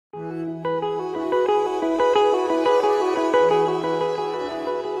Good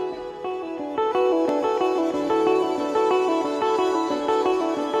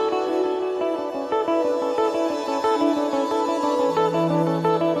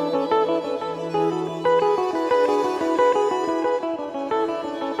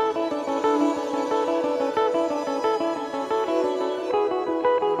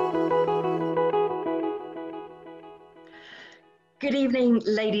evening,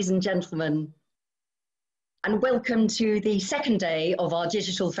 ladies and gentlemen, and welcome to the second day of our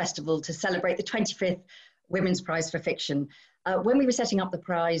digital festival to celebrate the 25th Women's Prize for Fiction. When we were setting up the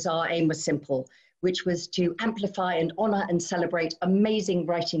prize, our aim was simple, which was to amplify and honour and celebrate amazing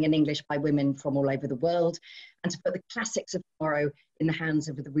writing in English by women from all over the world, and to put the classics of tomorrow in the hands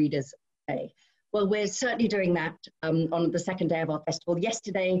of the readers today. Well, we're certainly doing that on the second day of our festival.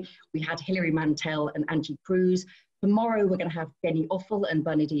 Yesterday, we had Hilary Mantel and Angie Cruz. Tomorrow, we're going to have Jenny Offal and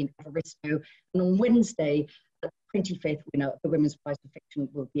Bernadine Evaristo. And on Wednesday, the 25th winner of the Women's Prize for Fiction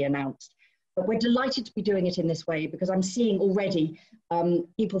will be announced. But we're delighted to be doing it in this way because I'm seeing already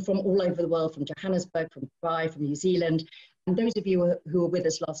people from all over the world, from Johannesburg, from Dubai, from New Zealand. And those of you who were with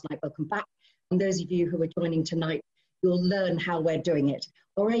us last night, welcome back. And those of you who are joining tonight, you'll learn how we're doing it.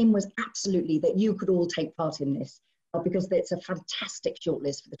 Our aim was absolutely that you could all take part in this because it's a fantastic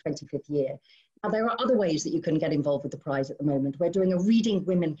shortlist for the 25th year. Now, there are other ways that you can get involved with the prize at the moment. We're doing a Reading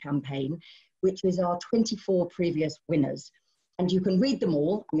Women campaign, which is our 24 previous winners. And you can read them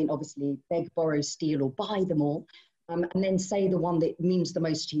all. I mean, obviously, beg, borrow, steal, or buy them all, and then say the one that means the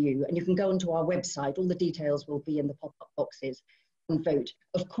most to you. And you can go onto our website. All the details will be in the pop-up boxes and vote.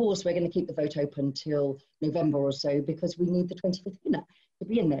 Of course, we're going to keep the vote open till November or so because we need the 25th winner to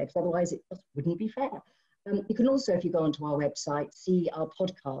be in there, because otherwise it just wouldn't be fair. You can also, if you go onto our website, see our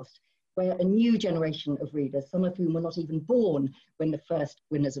podcast, where a new generation of readers, some of whom were not even born when the first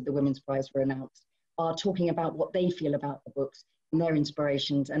winners of the Women's Prize were announced, are talking about what they feel about the books and their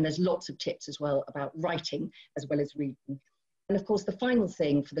inspirations. And there's lots of tips as well about writing as well as reading. And of course, the final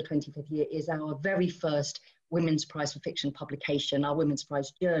thing for the 25th year is our very first Women's Prize for Fiction publication, our Women's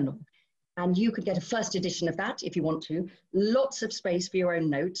Prize Journal. And you could get a first edition of that if you want to. Lots of space for your own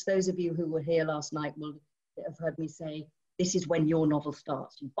notes. Those of you who were here last night will have heard me say, this is when your novel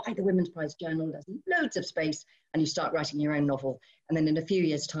starts. You buy the Women's Prize Journal, there's loads of space, and you start writing your own novel. And then in a few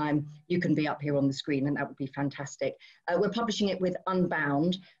years' time, you can be up here on the screen, and that would be fantastic. We're publishing it with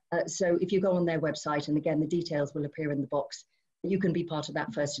Unbound. So if you go on their website, and again, the details will appear in the box, you can be part of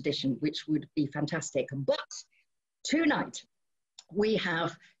that first edition, which would be fantastic. But tonight, we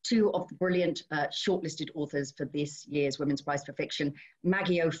have two of the brilliant shortlisted authors for this year's Women's Prize for Fiction,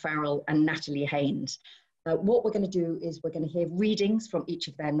 Maggie O'Farrell and Natalie Haynes. What we're going to do is we're going to hear readings from each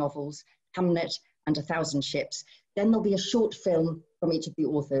of their novels, Hamnet and 1,000 Ships. Then there'll be a short film from each of the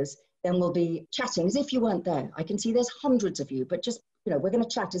authors. Then we'll be chatting as if you weren't there. I can see there's hundreds of you, but just, you know, we're going to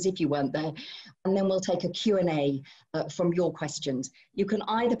chat as if you weren't there. And then we'll take a Q&A from your questions. You can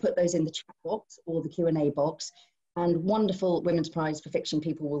either put those in the chat box or the Q&A box. And wonderful Women's Prize for Fiction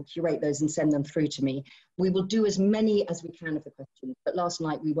people will curate those and send them through to me. We will do as many as we can of the questions, but last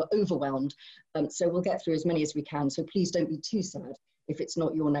night we were overwhelmed, so we'll get through as many as we can. So please don't be too sad if it's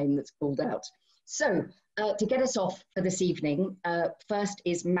not your name that's called out. So to get us off for this evening, first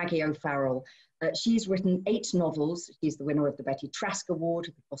is Maggie O'Farrell. She's written 8 novels. She's the winner of the Betty Trask Award,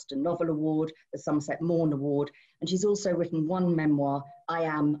 the Boston Novel Award, the Somerset Maugham Award, and she's also written 1 memoir, I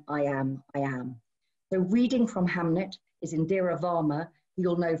Am, I Am, I Am. So reading from Hamnet is Indira Varma, who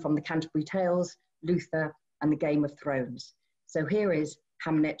you'll know from the Canterbury Tales, Luther, and the Game of Thrones. So here is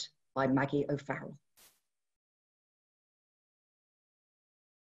Hamnet by Maggie O'Farrell.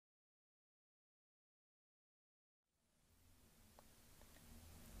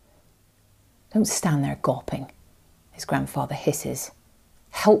 Don't stand there gawping, his grandfather hisses.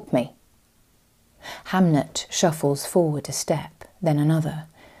 Help me. Hamnet shuffles forward a step, then another.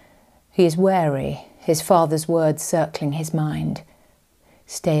 He is wary, his father's words circling his mind.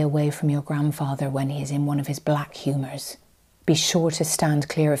 Stay away from your grandfather when he is in one of his black humours. Be sure to stand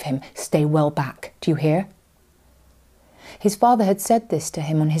clear of him. Stay well back. Do you hear? His father had said this to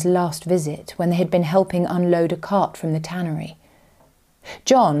him on his last visit, when they had been helping unload a cart from the tannery.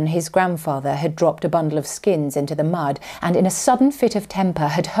 John, his grandfather, had dropped a bundle of skins into the mud and in a sudden fit of temper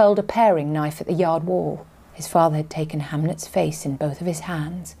had hurled a paring knife at the yard wall. His father had taken Hamnet's face in both of his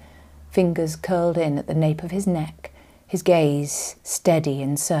hands, fingers curled in at the nape of his neck, his gaze steady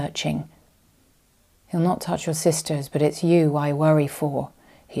and searching. He'll not touch your sisters, but it's you I worry for,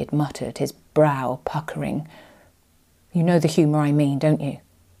 he had muttered, his brow puckering. You know the humour I mean, don't you?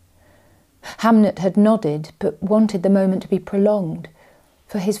 Hamnet had nodded, but wanted the moment to be prolonged.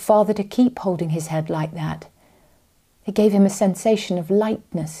 for his father to keep holding his head like that. It gave him a sensation of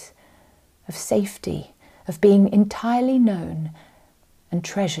lightness, of safety, of being entirely known and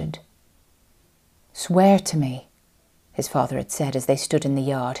treasured. "Swear to me," his father had said as they stood in the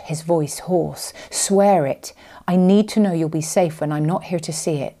yard, his voice hoarse. "Swear it. I need to know you'll be safe when I'm not here to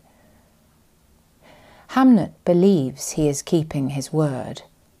see it." Hamnet believes he is keeping his word.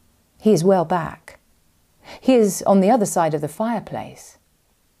 He is well back. He is on the other side of the fireplace.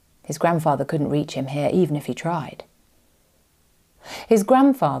 His grandfather couldn't reach him here, even if he tried. His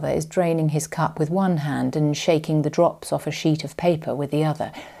grandfather is draining his cup with one hand and shaking the drops off a sheet of paper with the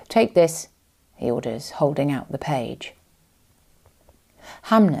other. "Take this," he orders, holding out the page.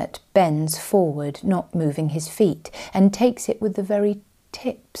 Hamnet bends forward, not moving his feet, and takes it with the very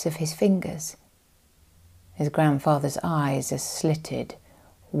tips of his fingers. His grandfather's eyes are slitted,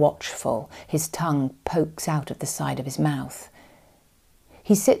 watchful. His tongue pokes out of the side of his mouth.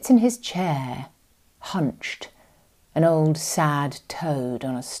 He sits in his chair, hunched, an old sad toad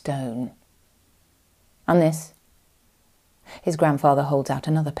on a stone. "And this?" His grandfather holds out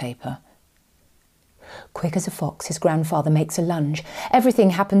another paper. Quick as a fox, his grandfather makes a lunge.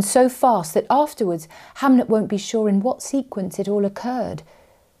 Everything happens so fast that afterwards Hamnet won't be sure in what sequence it all occurred.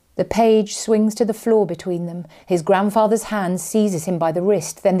 The page swings to the floor between them. His grandfather's hand seizes him by the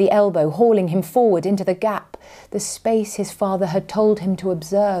wrist, then the elbow, hauling him forward into the gap, the space his father had told him to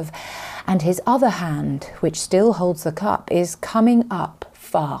observe. And his other hand, which still holds the cup, is coming up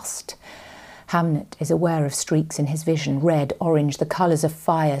fast. Hamnet is aware of streaks in his vision, red, orange, the colours of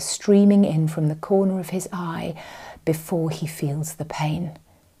fire streaming in from the corner of his eye before he feels the pain.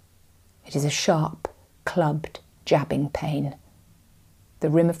 It is a sharp, clubbed, jabbing pain. The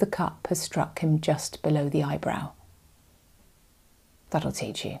rim of the cup has struck him just below the eyebrow. "That'll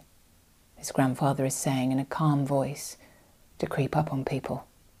teach you," his grandfather is saying in a calm voice, "to creep up on people."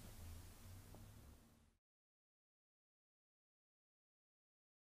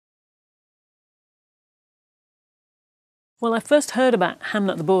 Well, I first heard about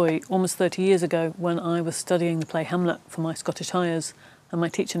Hamnet the boy almost 30 years ago when I was studying the play Hamlet for my Scottish Highers, and my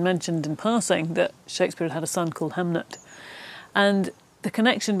teacher mentioned in passing that Shakespeare had a son called Hamnet. And the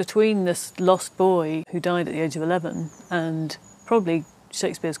connection between this lost boy who died at the age of 11 and probably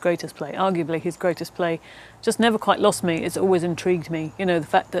Shakespeare's greatest play, arguably his greatest play, just never quite lost me. It's always intrigued me. You know, the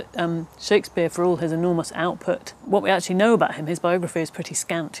fact that Shakespeare, for all his enormous output, what we actually know about him, his biography is pretty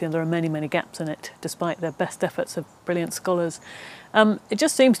scant. You know, there are many, many gaps in it, despite the best efforts of brilliant scholars. It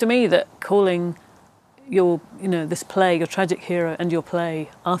just seems to me that calling this play, your tragic hero and your play,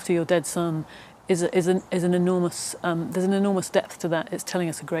 after your dead son, is an enormous, there's an enormous depth to that. It's telling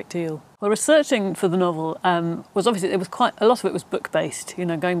us a great deal. Well, researching for the novel was obviously, it was quite, a lot of it was book-based, you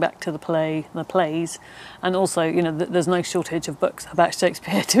know, going back to the plays, and also, you know, there's no shortage of books about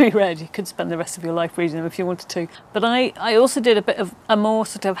Shakespeare to be read. You could spend the rest of your life reading them if you wanted to. But I also did a bit of a more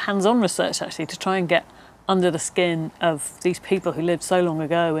sort of hands-on research, actually, to try and get under the skin of these people who lived so long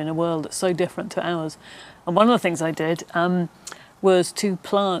ago in a world that's so different to ours. And one of the things I did was to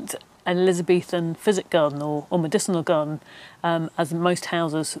plant an Elizabethan physic garden or medicinal garden, as most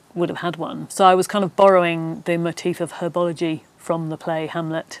houses would have had one. So I was kind of borrowing the motif of herbology from the play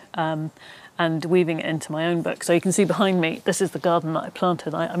Hamlet and weaving it into my own book. So you can see behind me, this is the garden that I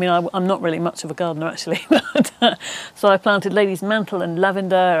planted. I'm not really much of a gardener actually, but so I planted lady's mantle and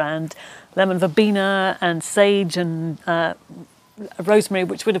lavender and lemon verbena and sage and rosemary,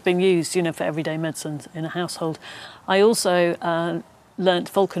 which would have been used, you know, for everyday medicines in a household. I also learnt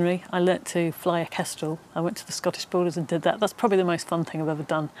falconry. I learnt to fly a kestrel. I went to the Scottish borders and did that. That's probably the most fun thing I've ever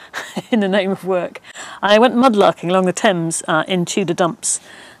done in the name of work. I went mudlarking along the Thames in Tudor dumps,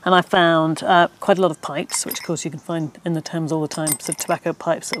 and I found quite a lot of pipes, which of course you can find in the Thames all the time, so tobacco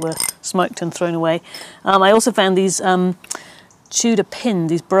pipes that were smoked and thrown away. I also found these Tudor pins,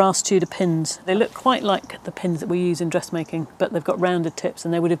 these brass Tudor pins. They look quite like the pins that we use in dressmaking, but they've got rounded tips,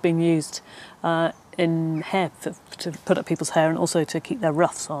 and they would have been used in hair to put up people's hair and also to keep their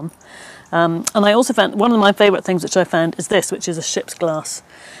ruffs on. And I also found, one of my favourite things which I found is this, which is a ship's glass,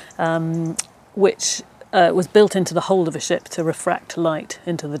 which was built into the hold of a ship to refract light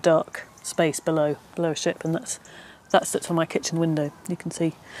into the dark space below a ship, and that sits on my kitchen window, you can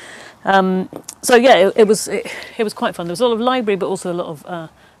see. So yeah, it was quite fun. There was a lot of library, but also a lot of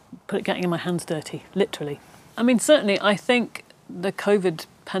getting my hands dirty, literally. I mean, certainly I think the COVID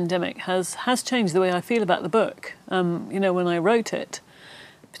pandemic has changed the way I feel about the book. You know, when I wrote it,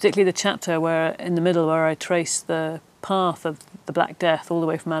 particularly the chapter where in the middle where I trace the path of the Black Death all the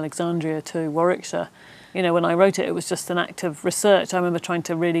way from Alexandria to Warwickshire, you know, when I wrote it, it was just an act of research. I remember trying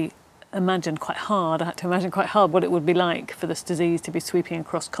to really imagined quite hard. I had to imagine quite hard what it would be like for this disease to be sweeping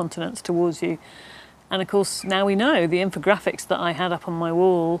across continents towards you. And of course, now we know the infographics that I had up on my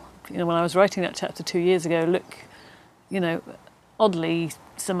wall, when I was writing that chapter 2 years ago, look, oddly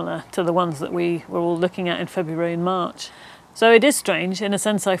similar to the ones that we were all looking at in February and March. So it is strange. In a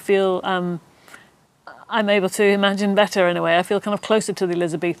sense, I feel I'm able to imagine better in a way. I feel kind of closer to the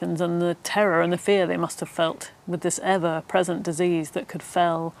Elizabethans and the terror and the fear they must have felt with this ever-present disease that could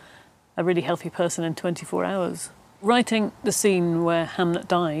fell a really healthy person in 24 hours. Writing the scene where Hamnet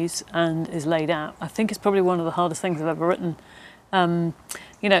dies and is laid out, I think is probably one of the hardest things I've ever written. One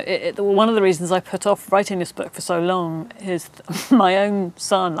of the reasons I put off writing this book for so long is my own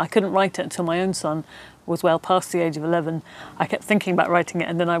son. I couldn't write it until my own son was well past the age of 11. I kept thinking about writing it,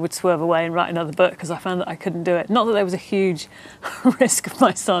 and then I would swerve away and write another book because I found that I couldn't do it. Not that there was a huge risk of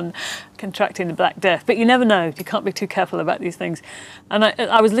my son contracting the Black Death, but you never know. You can't be too careful about these things. And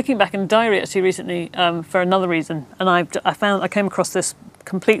I was looking back in a diary actually recently for another reason, and I came across this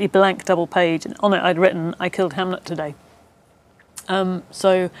completely blank double page, and on it I'd written, "I killed Hamnet today."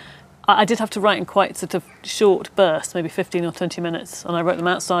 So I did have to write in quite sort of short bursts, maybe 15 or 20 minutes, and I wrote them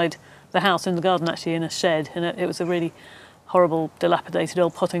outside the house, in the garden actually, in a shed, and it was a really horrible, dilapidated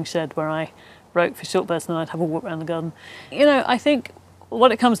old potting shed where I wrote for short bursts, and I'd have a walk around the garden. I think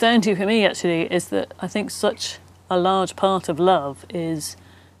what it comes down to for me actually is that I think such a large part of love is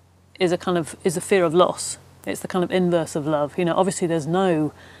a fear of loss. It's the kind of inverse of love. Obviously there's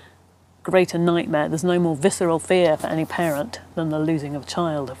no greater nightmare, there's no more visceral fear for any parent than the losing of a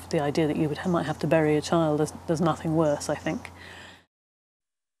child, of the idea that you might have to bury a child. There's nothing worse, I think.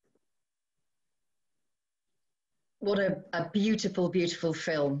 What a beautiful, beautiful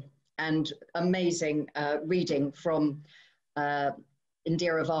film, and amazing reading from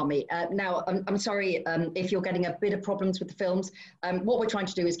Indira Varma. Now, I'm sorry if you're getting a bit of problems with the films. What we're trying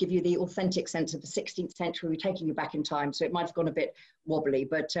to do is give you the authentic sense of the 16th century. We're taking you back in time, so it might have gone a bit wobbly,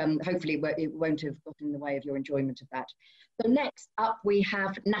 but hopefully it won't have gotten in the way of your enjoyment of that. So next up, we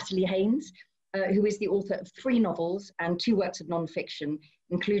have Natalie Haynes, who is the author of 3 novels and 2 works of non-fiction,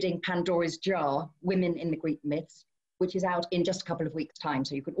 including Pandora's Jar, Women in the Greek Myths, which is out in just a couple of weeks' time,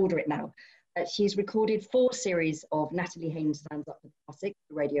 so you can order it now. She's recorded 4 series of Natalie Haynes Stands Up for Classics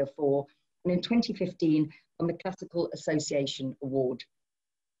for Radio 4, and in 2015 won the Classical Association Award.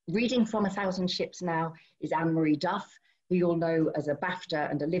 Reading from 1,000 Ships now is Anne-Marie Duff, who you'll know as a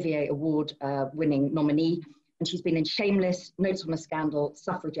BAFTA and Olivier Award winning nominee, and she's been in Shameless, Notes on a Scandal,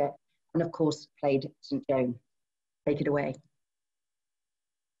 Suffragette, and of course played St. Joan. Take it away.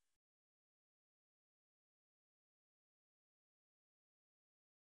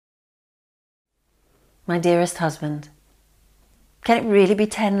 My dearest husband, can it really be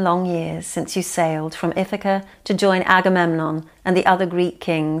 10 long years since you sailed from Ithaca to join Agamemnon and the other Greek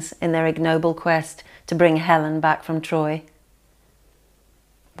kings in their ignoble quest to bring Helen back from Troy?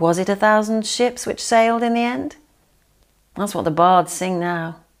 Was it 1,000 ships which sailed in the end? That's what the bards sing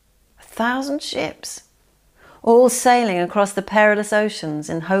now. 1,000 ships, all sailing across the perilous oceans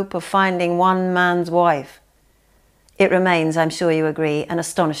in hope of finding one man's wife. It remains, I'm sure you agree, an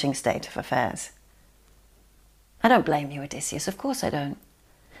astonishing state of affairs. I don't blame you, Odysseus, of course I don't.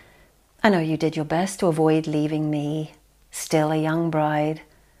 I know you did your best to avoid leaving me, still a young bride,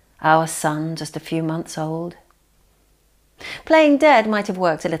 our son just a few months old. Playing dead might have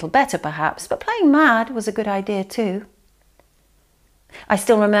worked a little better perhaps, but playing mad was a good idea too. I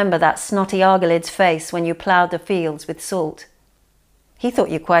still remember that snotty Argolid's face when you ploughed the fields with salt. He thought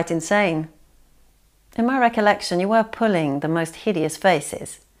you quite insane. In my recollection, you were pulling the most hideous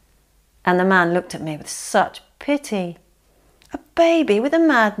faces. And the man looked at me with such pity. A baby with a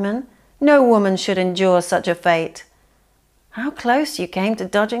madman? No woman should endure such a fate. How close you came to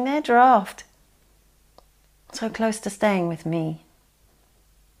dodging their draft. So close to staying with me,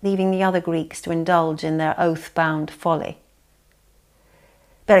 leaving the other Greeks to indulge in their oath-bound folly.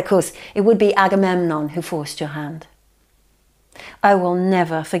 But of course, it would be Agamemnon who forced your hand. I will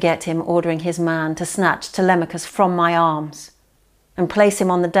never forget him ordering his man to snatch Telemachus from my arms and place him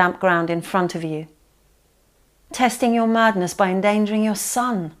on the damp ground in front of you, testing your madness by endangering your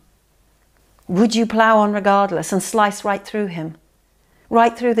son. Would you plough on regardless and slice right through him,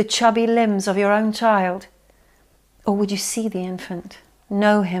 right through the chubby limbs of your own child? Or would you see the infant,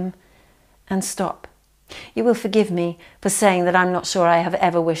 know him, and stop? You will forgive me for saying that I'm not sure I have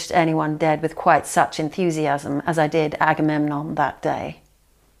ever wished anyone dead with quite such enthusiasm as I did Agamemnon that day.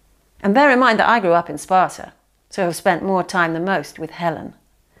 And bear in mind that I grew up in Sparta, so I've spent more time than most with Helen.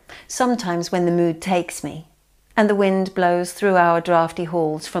 Sometimes when the mood takes me, and the wind blows through our draughty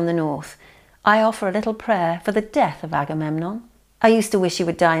halls from the north, I offer a little prayer for the death of Agamemnon, I used to wish he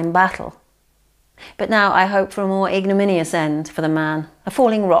would die in battle. But now I hope for a more ignominious end for the man, a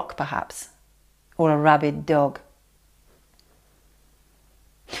falling rock perhaps, or a rabid dog.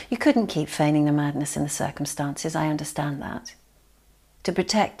 You couldn't keep feigning the madness in the circumstances, I understand that. To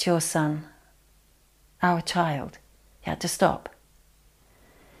protect your son, our child, you had to stop.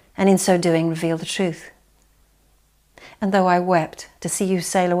 And in so doing reveal the truth. And though I wept to see you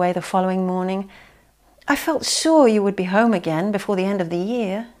sail away the following morning, I felt sure you would be home again before the end of the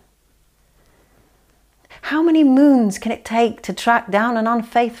year. How many moons can it take to track down an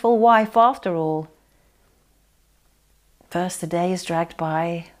unfaithful wife after all? First the days dragged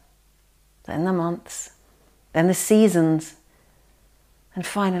by, then the months, then the seasons, and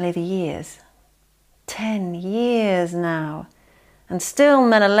finally the years. 10 years now, and still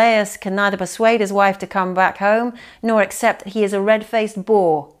Menelaus can neither persuade his wife to come back home, nor accept that he is a red-faced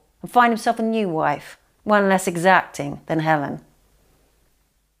boor, and find himself a new wife, one less exacting than Helen.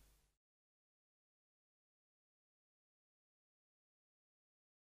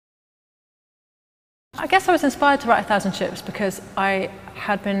 I guess I was inspired to write 1,000 Ships because I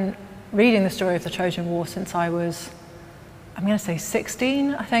had been reading the story of the Trojan War since I was, I'm going to say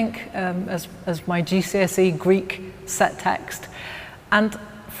 16, I think, as my GCSE Greek set text. And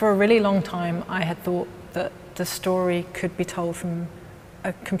for a really long time, I had thought that the story could be told from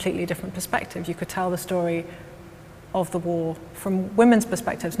a completely different perspective. You could tell the story of the war from women's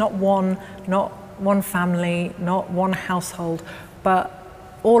perspectives, not one family, not one household, but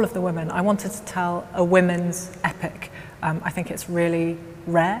all of the women. I wanted to tell a women's epic. I think it's really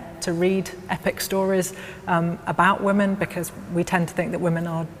rare to read epic stories about women because we tend to think that women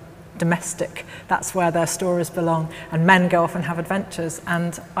are domestic. That's where their stories belong, and men go off and have adventures.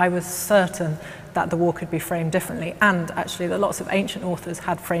 And I was certain that the war could be framed differently, and actually that lots of ancient authors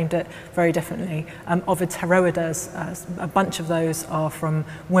had framed it very differently. Ovid's Heroides, a bunch of those are from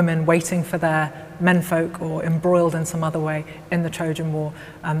women waiting for their menfolk or embroiled in some other way in the Trojan War.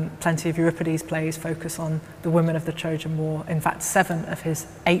 Plenty of Euripides' plays focus on the women of the Trojan War. In fact, 7 of his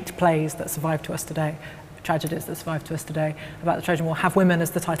 8 plays that survive to us today, tragedies that survive to us today about the Trojan War, have women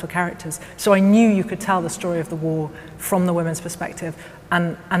as the title characters. So I knew you could tell the story of the war from the women's perspective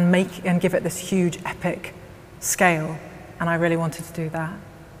and give it this huge epic scale, and I really wanted to do that.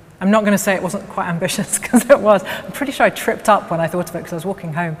 I'm not going to say it wasn't quite ambitious, because it was. I'm pretty sure I tripped up when I thought of it, because I was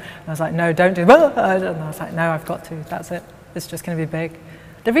walking home and I was like, no, don't do that. And I was like, no, I've got to, that's it. It's just going to be big.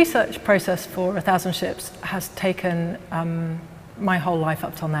 The research process for 1,000 Ships has taken my whole life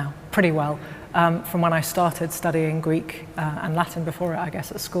up till now pretty well. From when I started studying Greek and Latin before it, I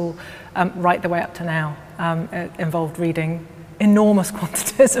guess, at school, right the way up to now. It involved reading enormous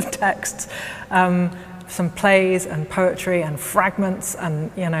quantities of texts, some plays and poetry and fragments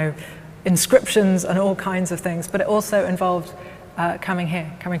and, inscriptions and all kinds of things. But it also involved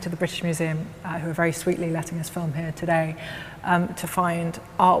coming to the British Museum, who are very sweetly letting us film here today, to find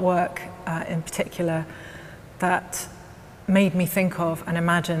artwork in particular that made me think of and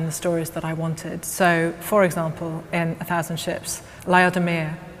imagine the stories that I wanted. So, for example, in 1,000 Ships,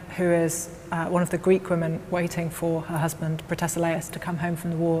 Laodamia, who is one of the Greek women waiting for her husband, Protesilaus, to come home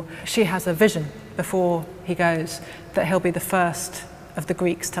from the war, she has a vision before he goes that he'll be the first of the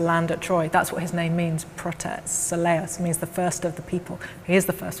Greeks to land at Troy. That's what his name means, Protesilaus, means the first of the people. He is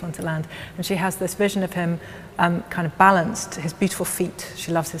the first one to land. And she has this vision of him kind of balanced, his beautiful feet,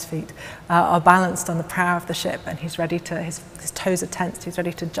 she loves his feet, are balanced on the prow of the ship, and he's ready to, his toes are tensed, he's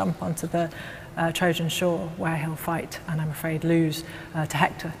ready to jump onto the Trojan shore, where he'll fight, and I'm afraid lose, to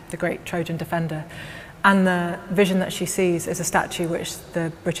Hector, the great Trojan defender. And the vision that she sees is a statue which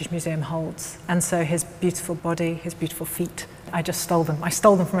the British Museum holds. And so his beautiful body, his beautiful feet, I just stole them. I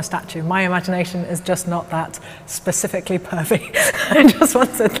stole them from a statue. My imagination is just not that specifically pervy. I just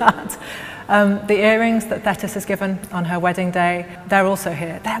wanted that. The earrings that Thetis is given on her wedding day, they're also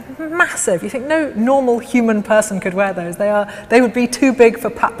here. They're massive. You think no normal human person could wear those. They would be too big for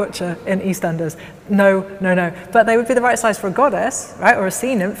Pat Butcher in EastEnders. No. But they would be the right size for a goddess, right, or a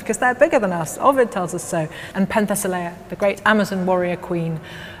sea nymph, because they're bigger than us. Ovid tells us so. And Penthesilea, the great Amazon warrior queen,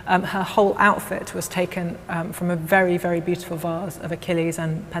 her whole outfit was taken from a very, very beautiful vase of Achilles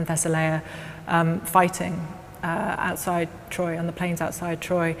and Penthesilea fighting outside Troy, on the plains outside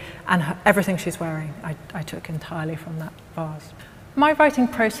Troy, and everything she's wearing I took entirely from that vase. My writing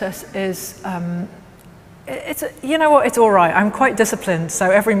process is You know what, it's all right. I'm quite disciplined.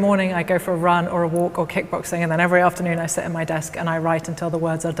 So every morning I go for a run or a walk or kickboxing, and then every afternoon I sit at my desk and I write until the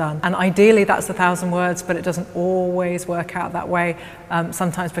words are done. And ideally that's 1,000 words, but it doesn't always work out that way.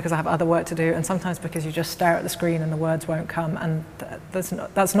 Sometimes because I have other work to do, and sometimes because you just stare at the screen and the words won't come. And that's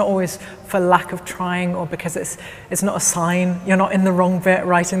not always for lack of trying, or because it's not a sign. You're not in the wrong bit,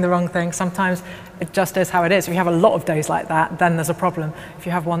 writing the wrong thing. Sometimes it just is how it is. If you have a lot of days like that, then there's a problem. If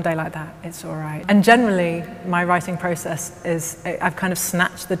you have one day like that, it's all right. And generally, my writing process is, I've kind of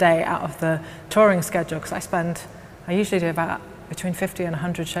snatched the day out of the touring schedule, because I usually do about between 50 and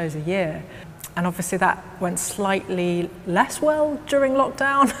 100 shows a year. And obviously that went slightly less well during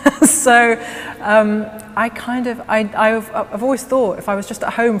lockdown. So I've always thought if I was just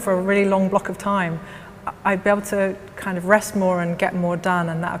at home for a really long block of time, I'd be able to kind of rest more and get more done,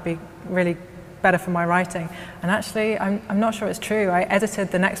 and that would be really better for my writing. And actually, I'm not sure it's true. I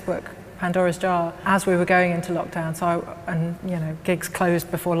edited the next book, Pandora's Jar, as we were going into lockdown. So gigs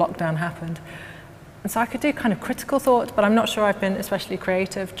closed before lockdown happened. And so I could do kind of critical thought, but I'm not sure I've been especially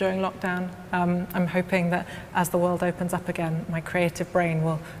creative during lockdown. I'm hoping that as the world opens up again, my creative brain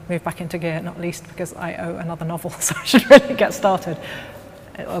will move back into gear, not least because I owe another novel, so I should really get started.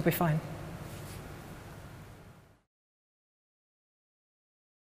 It'll be fine.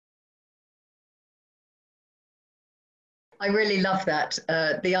 I really love that,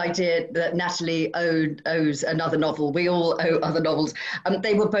 the idea that Natalie owes another novel. We all owe other novels.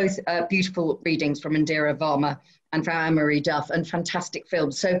 They were both beautiful readings from Indira, Varma and from Anne-Marie Duff, and fantastic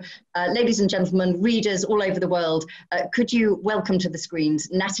films. So, ladies and gentlemen, readers all over the world, could you welcome to the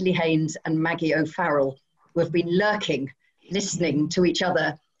screens Natalie Haynes and Maggie O'Farrell, who have been lurking, listening to each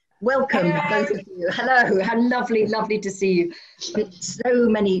other. Welcome, both of you. Hello, how lovely, lovely to see you. So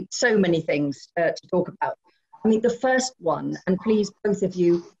many things to talk about. I mean, the first one, and please both of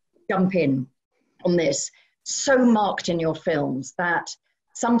you jump in on this, so marked in your films that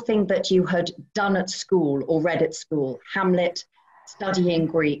something that you had done at school or read at school, Hamlet, studying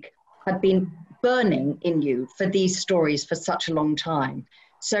Greek, had been burning in you for these stories for such a long time.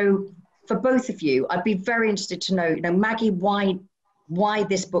 So for both of you, I'd be very interested to know, Maggie, why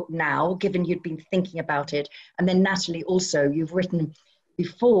this book now, given you'd been thinking about it? And then Natalie, also, you've written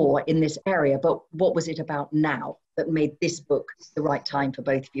before in this area, but what was it about now that made this book the right time for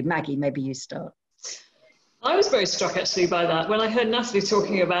both of you? Maggie, maybe you start. I was very struck actually by that when I heard Natalie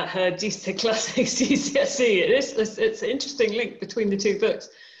talking about her Classics GCSE. It's an interesting link between the two books.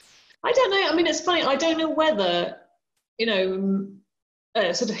 I don't know. I mean, it's funny. I don't know whether,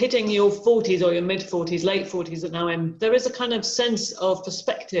 sort of hitting your 40s or your mid 40s, late 40s that now there is a kind of sense of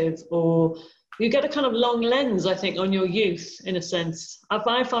perspective, or you get a kind of long lens, I think, on your youth, in a sense.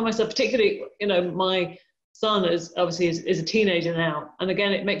 I find myself, particularly, my son is a teenager now. And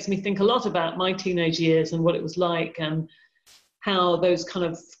again, it makes me think a lot about my teenage years and what it was like, and how those kind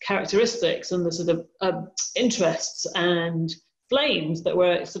of characteristics and the sort of interests and flames that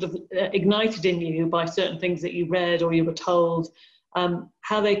were sort of ignited in you by certain things that you read or you were told,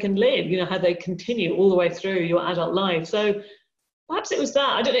 how they can live, how they continue all the way through your adult life. So perhaps it was that.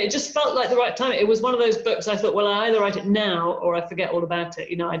 I don't know. It just felt like the right time. It was one of those books I thought, well, I either write it now or I forget all about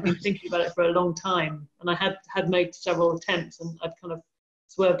it. I'd been thinking about it for a long time, and I had made several attempts, and I'd kind of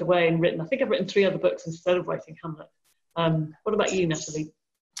swerved away and written. I think I've written 3 other books instead of writing Hamlet. What about you, Natalie?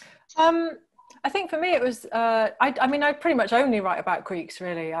 I think for me it was, I pretty much only write about Greeks,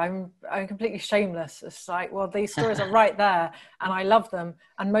 really. I'm completely shameless. It's like, well, these stories are right there and I love them,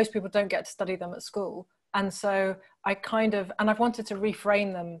 and most people don't get to study them at school. And so I've wanted to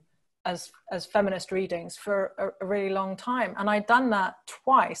reframe them as feminist readings for a really long time. And I'd done that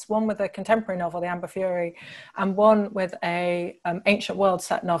twice, one with a contemporary novel, The Amber Fury, and one with a ancient world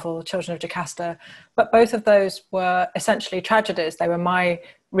set novel, Children of Jocasta. But both of those were essentially tragedies. They were my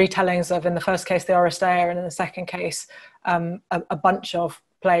retellings of, in the first case, the Oresteia, and in the second case, a bunch of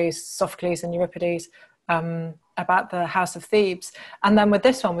plays, Sophocles and Euripides, about the House of Thebes. And then with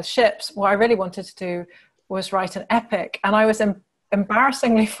this one, with Ships, what I really wanted to do was write an epic. And I was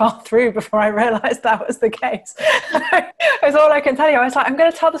embarrassingly far through before I realized that was the case. That's all I can tell you. I was like, I'm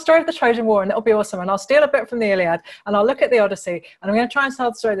going to tell the story of the Trojan War, and it'll be awesome. And I'll steal a bit from the Iliad, and I'll look at the Odyssey, and I'm going to try and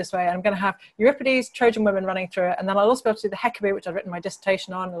tell the story this way. And I'm going to have Euripides, Trojan women running through it. And then I'll also be able to do the Hecabe, which I've written my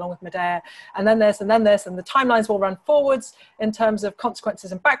dissertation on, along with Medea. And then this, and then this. And the timelines will run forwards in terms of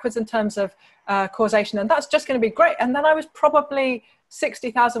consequences and backwards in terms of causation. And that's just going to be great. And then I was probably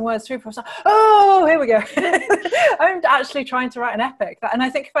 60,000 words through before I was like, oh, here we go. I'm actually trying to write an epic. And I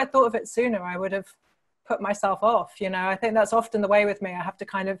think if I thought of it sooner, I would have put myself off. You know, I think that's often the way with me. I have to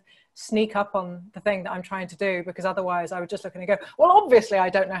kind of sneak up on the thing that I'm trying to do, because otherwise I would just look and go, well, obviously I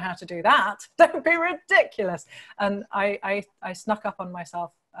don't know how to do that. Don't be ridiculous. And I snuck up on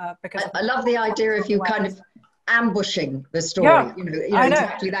myself because I love the idea of you kind of ambushing the story. Yeah, you know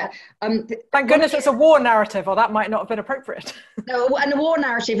exactly that. Thank goodness it's a war narrative, or that might not have been appropriate. No, and a war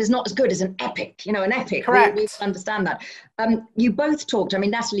narrative is not as good as an epic. You know, an epic. Correct. We understand that. You both talked. I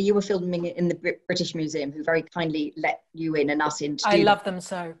mean, Natalie, you were filming it in the British Museum, who very kindly let you in and us in. I love them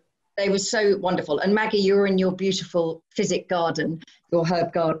so. They were so wonderful. And Maggie, you were in your beautiful physic garden, your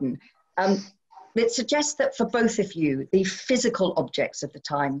herb garden. It suggests that for both of you, the physical objects of the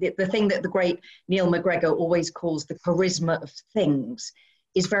time, the thing that the great Neil MacGregor always calls the charisma of things,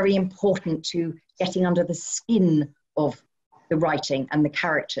 is very important to getting under the skin of the writing and the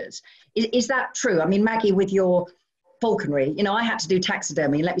characters. Is that true? I mean, Maggie, with your falconry, you know, I had to do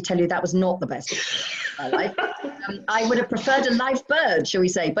taxidermy, and let me tell you, that was not the best of my life. I would have preferred a live bird, shall we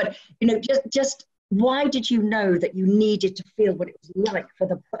say, but, you know, just why did you know that you needed to feel what it was like for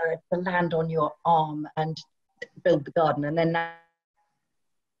the bird to land on your arm and build the garden? And then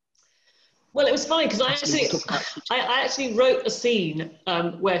well, it was funny because I actually wrote a scene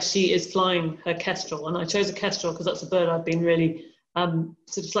where she is flying her kestrel, and I chose a kestrel because that's a bird I've been really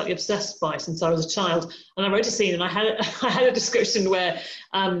sort of slightly obsessed by since I was a child. And I wrote a scene, and I had a description where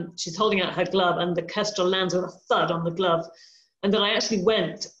she's holding out her glove and the kestrel lands with a thud on the glove. And then I actually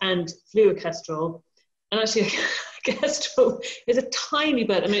went and flew a kestrel, and actually a kestrel is a tiny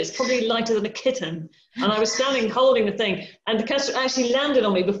bird. I mean, it's probably lighter than a kitten. And I was standing holding the thing, and the kestrel actually landed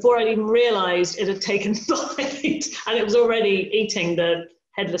on me before I even realised it had taken flight, and it was already eating the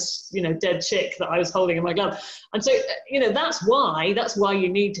headless, you know, dead chick that I was holding in my glove. And so, you know, that's why you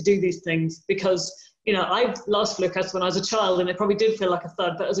need to do these things, because, you know, I last flew a kestrel when I was a child, and it probably did feel like a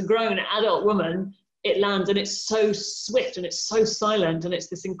thud, but as a grown adult woman, it lands, and it's so swift and it's so silent, and it's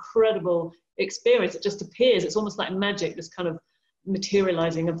this incredible experience. It just appears. It's almost like magic, this kind of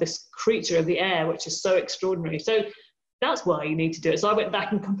materializing of this creature of the air, which is so extraordinary. So that's why you need to do it. So I went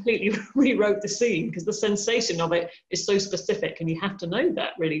back and completely rewrote the scene, because the sensation of it is so specific, and you have to know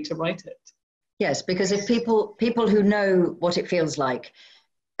that really to write it. Yes, because if people who know what it feels like,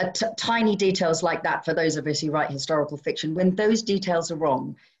 tiny details like that, for those of us who write historical fiction, when those details are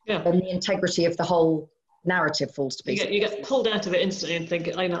wrong, then the integrity of the whole narrative falls to pieces. You get pulled out of it instantly and think,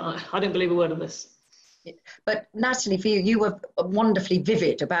 I don't believe a word of this. But Natalie, for you were wonderfully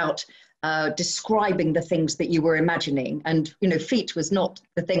vivid about describing the things that you were imagining, and, you know, feet was not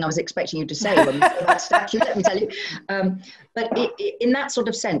the thing I was expecting you to say when you saw that statue, let me tell you. But in that sort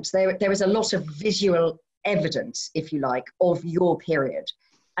of sense, there is a lot of visual evidence, if you like, of your period.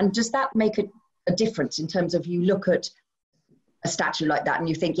 And does that make a difference in terms of, you look at a statue like that and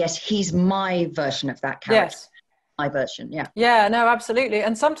you think, yes, he's my version of that character? Yes. My version, yeah. Yeah, no, absolutely.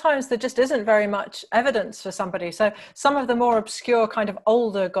 And sometimes there just isn't very much evidence for somebody. So some of the more obscure kind of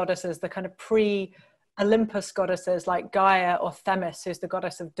older goddesses, the kind of pre-Olympus goddesses like Gaia or Themis, who's the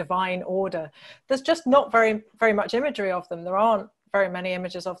goddess of divine order, there's just not very, very much imagery of them. There aren't very many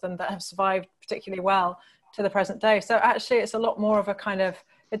images of them that have survived particularly well to the present day. So actually it's a lot more of a kind of,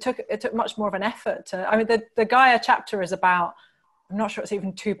 it took much more of an effort to, I mean, the Gaia chapter is about, I'm not sure it's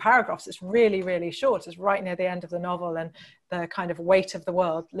even 2 paragraphs. It's really, really short. It's right near the end of the novel, and the kind of weight of the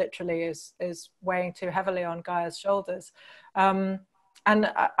world literally is weighing too heavily on Gaia's shoulders. And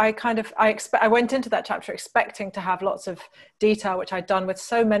I went into that chapter expecting to have lots of detail, which I'd done with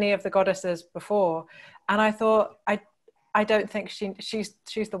so many of the goddesses before. And I thought, I don't think she's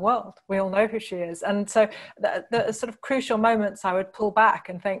the world. We all know who she is. And so the sort of crucial moments I would pull back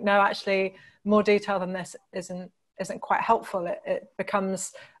and think, no, actually more detail than this isn't quite helpful. It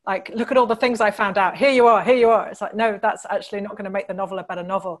becomes like, look at all the things I found out. Here you are. It's like, no, that's actually not going to make the novel a better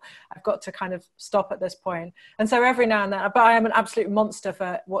novel. I've got to kind of stop at this point. And so every now and then, but I am an absolute monster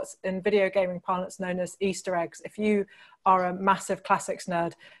for what's in video gaming parlance known as Easter eggs. If you are a massive classics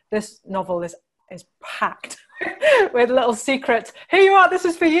nerd, this novel is packed with little secret, here you are, this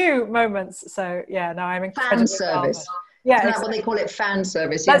is for you moments. So yeah, no, I'm incredibly fan service. Yeah, isn't that what they call it? Fan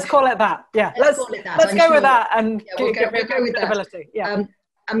service. Let's call it that. Yeah, let's call it that. Let's go with that, and we'll go with that. Yeah.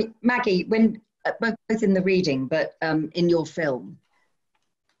 I mean, Maggie, when both in the reading, but in your film,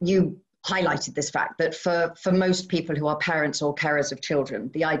 you highlighted this fact that for most people who are parents or carers of children,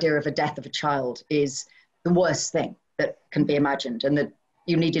 the idea of a death of a child is the worst thing that can be imagined, and that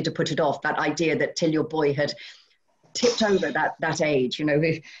you needed to put it off. That idea that till your boy had tipped over that age, you know,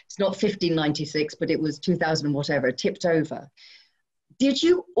 it's not 1596, but it was 2000 whatever, tipped over. Did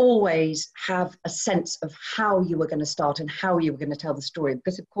you always have a sense of how you were going to start and how you were going to tell the story?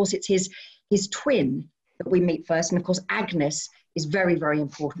 Because of course it's his twin that we meet first. And of course, Agnes is very, very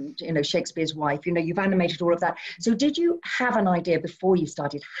important, you know, Shakespeare's wife. You know, you've animated all of that. So did you have an idea before you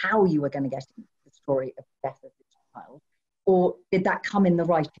started how you were going to get into the story of the death of this child? Or did that come in the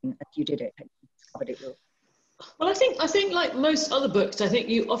writing as you did it? And you discovered it will? Well, I think like most other books, I think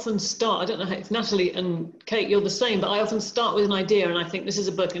you often start, I don't know if Natalie and Kate, you're the same, but I often start with an idea and I think this is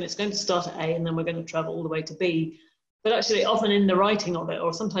a book and it's going to start at A and then we're going to travel all the way to B. But actually often in the writing of it,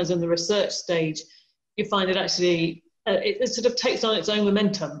 or sometimes in the research stage, you find it actually, it sort of takes on its own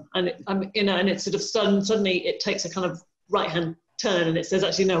momentum, and you know, and it's sort of suddenly it takes a kind of right-hand turn, and it says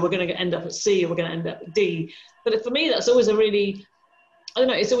actually no, we're going to end up at C, or we're going to end up at D. But for me, that's always a really, I don't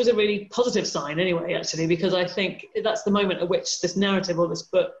know, it's always a really positive sign anyway, actually, because I think that's the moment at which this narrative or this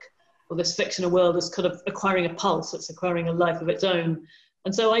book or this fictional world is kind of acquiring a pulse, it's acquiring a life of its own.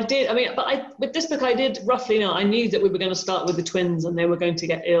 And so with this book, I did roughly know, I knew that we were going to start with the twins and they were going to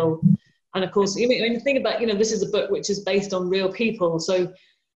get ill. And of course, when you think about, you know, this is a book which is based on real people. So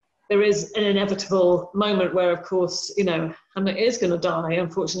there is an inevitable moment where, of course, you know, Hamnet is going to die,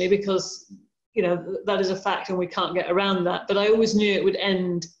 unfortunately, because, you know, that is a fact and we can't get around that. But I always knew it would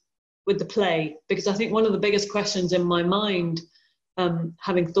end with the play, because I think one of the biggest questions in my mind,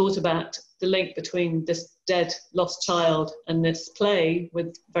 having thought about the link between this dead, lost child and this play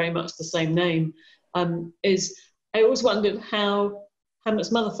with very much the same name, is I always wondered how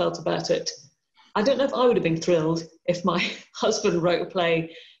Hamlet's mother felt about it. I don't know if I would have been thrilled if my husband wrote a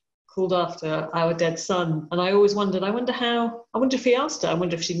play called after our dead son. And I always wondered, I wonder if he asked her, I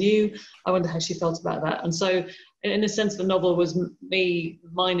wonder if she knew, I wonder how she felt about that. And so in a sense, the novel was me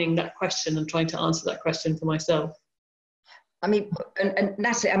mining that question and trying to answer that question for myself. I mean, and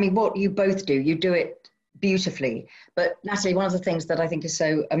Natalie, I mean, what you both do, you do it beautifully. But Natalie, one of the things that I think is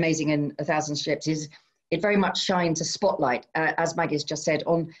so amazing in A Thousand Ships is it very much shines a spotlight, as Maggie's just said,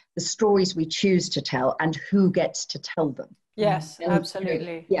 on the stories we choose to tell and who gets to tell them. Yes, and,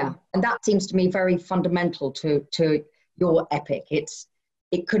 absolutely. Yeah, and that seems to me very fundamental to your epic.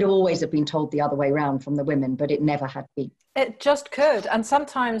 It could always have been told the other way around from the women, but it never had been. It just could. And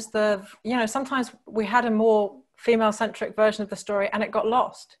sometimes sometimes we had a more female-centric version of the story and it got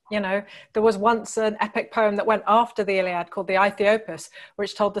lost. You know, there was once an epic poem that went after the Iliad called the Aethiopus,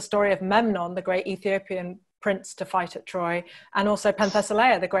 which told the story of Memnon, the great Ethiopian prince to fight at Troy, and also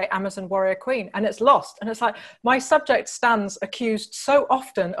Penthesilea, the great Amazon warrior queen, and it's lost. And it's like, my subject stands accused so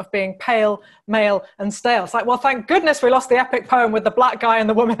often of being pale, male and stale. It's like, well, thank goodness we lost the epic poem with the black guy and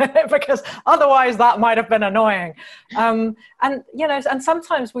the woman in it, because otherwise that might have been annoying. And you know, and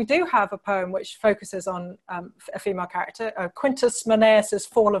sometimes we do have a poem which focuses on a female character. Quintus Menaeus'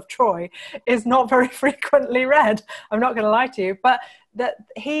 Fall of Troy is not very frequently read, I'm not going to lie to you, but that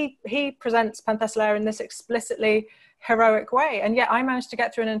he presents Penthesilea in this explicitly heroic way, and yet I managed to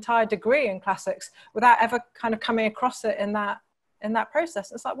get through an entire degree in classics without ever kind of coming across it in that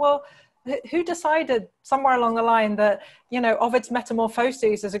process. It's like, well, who decided somewhere along the line that, you know, Ovid's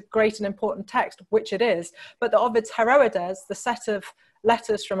Metamorphoses is a great and important text, which it is, but that Ovid's Heroides, the set of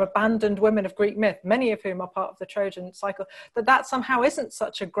letters from abandoned women of Greek myth, many of whom are part of the Trojan cycle, that somehow isn't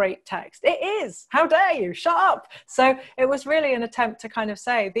such a great text. It is. How dare you? Shut up. So it was really an attempt to kind of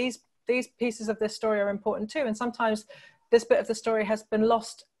say these pieces of this story are important too. And sometimes this bit of the story has been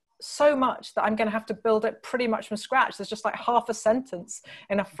lost so much that I'm going to have to build it pretty much from scratch. There's just like half a sentence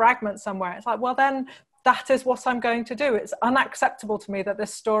in a fragment somewhere. It's like, well, then that is what I'm going to do. It's unacceptable to me that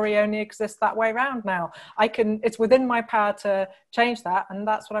this story only exists that way around now. It's within my power to change that, and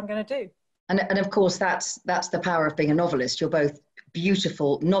that's what I'm going to do. And of course, that's the power of being a novelist. You're both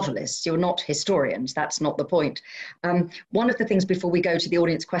beautiful novelists. You're not historians. That's not the point. One of the things before we go to the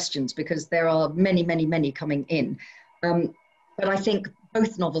audience questions, because there are many, many, many coming in, but I think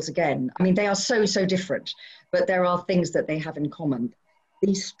both novels, again, I mean, they are so, so different, but there are things that they have in common.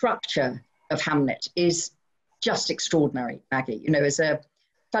 The structure of Hamnet is just extraordinary, Maggie. You know, as a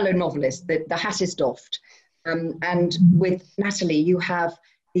fellow novelist, the hat is doffed. And with Natalie, you have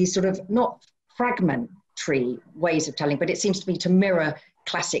these sort of not fragmentary ways of telling, but it seems to me to mirror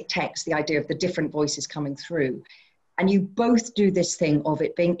classic text, the idea of the different voices coming through. And you both do this thing of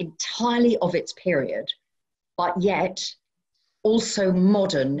it being entirely of its period, but yet also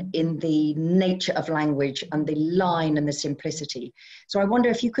modern in the nature of language and the line and the simplicity. So I wonder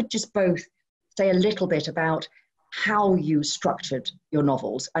if you could just both say a little bit about how you structured your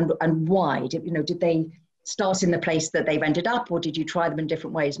novels and why. Did they start in the place that they've ended up, or did you try them in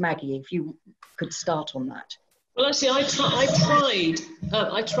different ways? Maggie, if you could start on that. Well, actually, I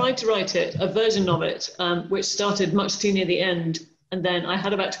tried to write a version of it, which started much too near the end, and then I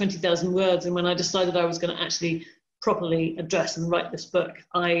had about 20,000 words, and when I decided I was going to actually properly address and write this book,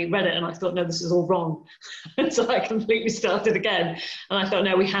 I read it and I thought, no, this is all wrong. And so I completely started again. And I thought,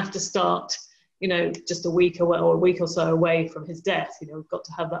 no, we have to start, you know, just a week away or a week or so away from his death. You know, we've got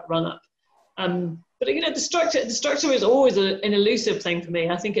to have that run up. But, you know, the structure is always an elusive thing for me.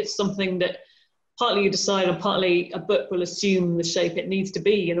 I think it's something that partly you decide and partly a book will assume the shape it needs to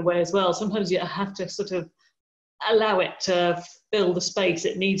be in a way as well. Sometimes you have to sort of allow it to fill the space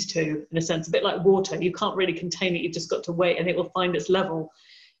it needs to, in a sense, a bit like water. You can't really contain it, you've just got to wait and it will find its level.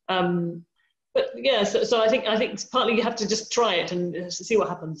 But yeah, so I think it's partly you have to just try it and see what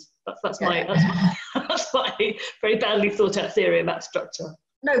happens. That's my very badly thought out theory about structure.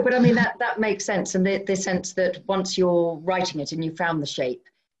 No, but I mean, that makes sense. And the sense that once you're writing it and you found the shape,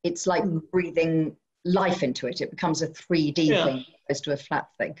 it's like breathing life into it. It becomes a 3D thing opposed to a flat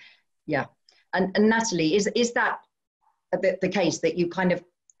thing. Yeah. And Natalie, is that the case that you kind of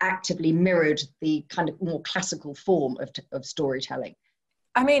actively mirrored the kind of more classical form of storytelling?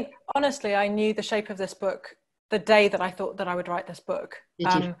 I mean, honestly, I knew the shape of this book the day that I thought that I would write this book.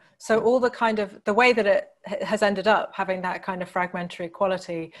 So all the kind of, the way that it has ended up having that kind of fragmentary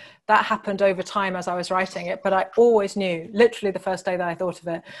quality, that happened over time as I was writing it. But I always knew, literally the first day that I thought of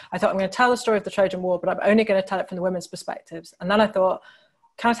it, I thought, I'm going to tell the story of the Trojan War, but I'm only going to tell it from the women's perspectives. And then I thought,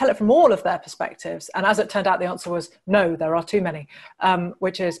 can I tell it from all of their perspectives? And as it turned out, the answer was no, there are too many,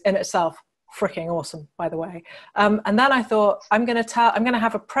 which is in itself freaking awesome, by the way. And then I thought, I'm going to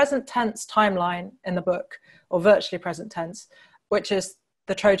have a present tense timeline in the book, or virtually present tense, which is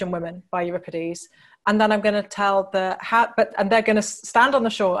The Trojan Women by Euripides. And then I'm going to tell and they're going to stand on the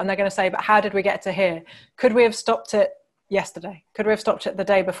shore and they're going to say, but how did we get to here? Could we have stopped it yesterday? Could we have stopped it the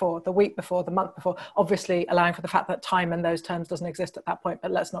day before, the week before, the month before? Obviously allowing for the fact that time in those terms doesn't exist at that point,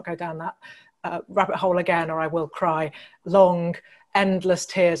 but let's not go down that rabbit hole again, or I will cry long, endless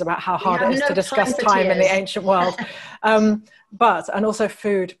tears about how hard it is to discuss time in the ancient world. And also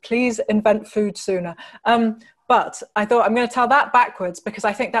food, please invent food sooner. But I thought, I'm going to tell that backwards, because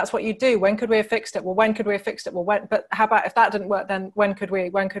I think that's what you do. When could we have fixed it? Well, when could we have fixed it? Well, when? But how about if that didn't work, then when could we?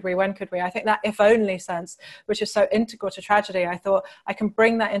 When could we? When could we? I think that if only sense, which is so integral to tragedy, I thought I can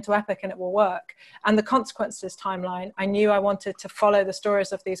bring that into epic and it will work. And the consequences timeline, I knew I wanted to follow the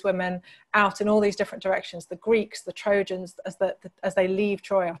stories of these women out in all these different directions. The Greeks, the Trojans, as they leave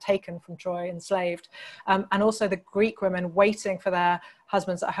Troy, are taken from Troy, enslaved, and also the Greek women waiting for their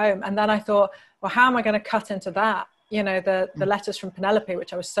husbands at home. And then I thought, well, how am I going to cut into that? You know, the letters from Penelope,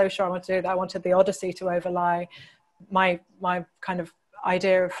 which I was so sure I wanted to do, that I wanted the Odyssey to overlie my kind of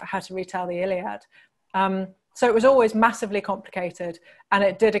idea of how to retell the Iliad. So it was always massively complicated, and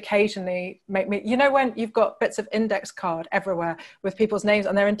it did occasionally make me, you know, when you've got bits of index card everywhere with people's names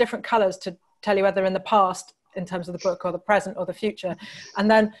and they're in different colors to tell you whether in the past in terms of the book, or the present, or the future.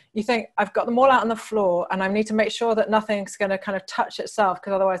 And then you think, I've got them all out on the floor and I need to make sure that nothing's going to kind of touch itself,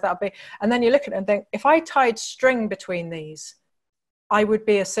 because otherwise that'll be, and then you look at it and think, if I tied string between these, I would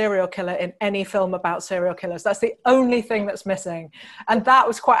be a serial killer in any film about serial killers. That's the only thing that's missing. And that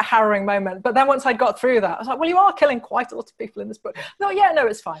was quite a harrowing moment. But then once I'd got through that, I was like, well, you are killing quite a lot of people in this book. No, yeah, no,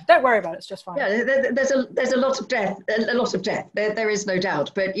 it's fine. Don't worry about it. It's just fine. Yeah, there's a lot of death, There is no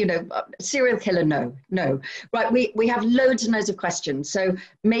doubt. But, you know, serial killer, no. Right, we have loads and loads of questions. So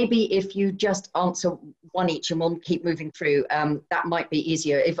maybe if you just answer one each and we'll keep moving through, that might be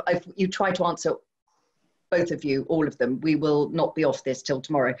easier. If you try to answer both of you, all of them, we will not be off this till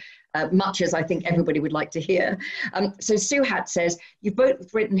tomorrow, much as I think everybody would like to hear. So Suhat says, you've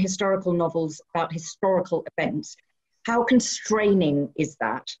both written historical novels about historical events. How constraining is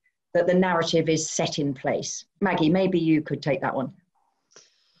that the narrative is set in place? Maggie, maybe you could take that one.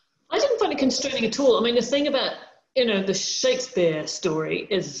 I didn't find it constraining at all. I mean, the thing about, you know, the Shakespeare story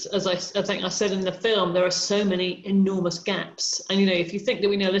is, as I think I said in the film, there are so many enormous gaps. And, you know, if you think that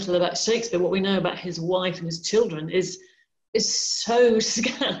we know little about Shakespeare, what we know about his wife and his children is so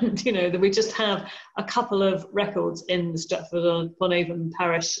scant, you know, that we just have a couple of records in the Stratford-upon-Avon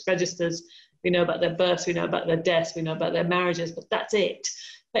parish registers. We know about their births, we know about their deaths, we know about their marriages, but that's it.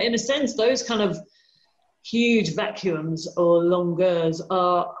 But in a sense, those kind of huge vacuums or longueurs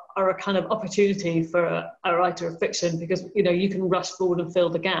are a kind of opportunity for a writer of fiction, because, you know, you can rush forward and fill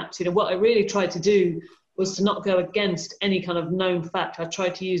the gaps. You know, what I really tried to do was to not go against any kind of known fact. I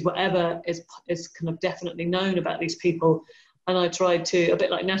tried to use whatever is kind of definitely known about these people, and I tried to, a bit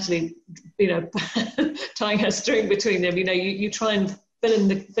like Natalie, you know, tying her string between them. You know, you try and fill in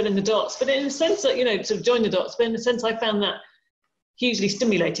the dots, but in a sense that, you know, sort of join the dots. But in a sense, I found that hugely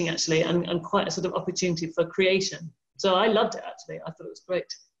stimulating, actually, and quite a sort of opportunity for creation. So I loved it, actually. I thought it was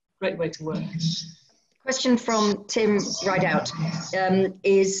great way to work. Question from Tim Rideout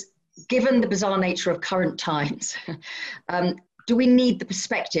is, given the bizarre nature of current times, do we need the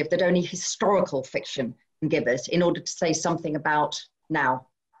perspective that only historical fiction can give us in order to say something about now?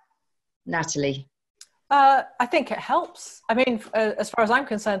 Natalie? I think it helps. I mean, as far as I'm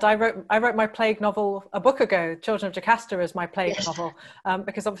concerned, I wrote my plague novel a book ago. Children of Jocasta is my plague novel,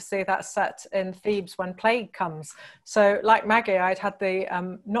 because obviously that's set in Thebes when plague comes. So like Maggie, I'd had the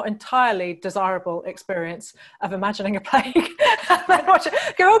not entirely desirable experience of imagining a plague. And then watch it,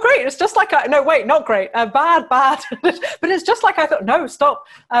 go, oh great, it's just like, no wait, not great, bad, but it's just like I thought, no, stop.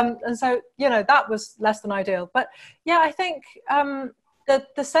 And so, you know, that was less than ideal. But yeah, I think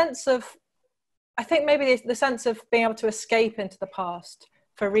the sense of, I think maybe the sense of being able to escape into the past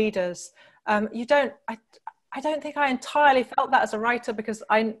for readers, I don't think I entirely felt that as a writer, because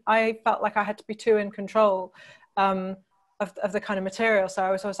I felt like I had to be too in control of the kind of material. So I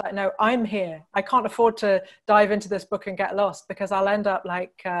was always like, no, I'm here. I can't afford to dive into this book and get lost, because I'll end up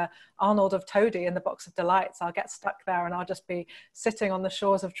like Arnold of Toady in the Box of Delights. I'll get stuck there and I'll just be sitting on the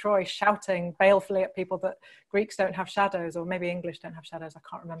shores of Troy shouting balefully at people that Greeks don't have shadows, or maybe English don't have shadows, I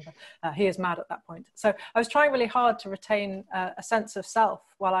can't remember. He is mad at that point. So I was trying really hard to retain a sense of self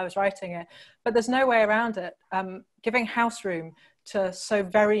while I was writing it, but there's no way around it. Giving house room to so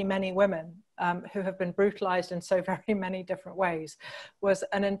very many women who have been brutalized in so very many different ways was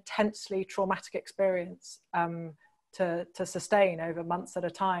an intensely traumatic experience to sustain over months at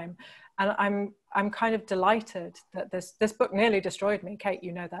a time. And I'm kind of delighted that this book nearly destroyed me, Kate,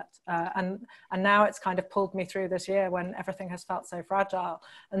 you know that. And now it's kind of pulled me through this year when everything has felt so fragile.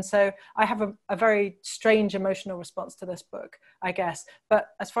 And so I have a very strange emotional response to this book, I guess. But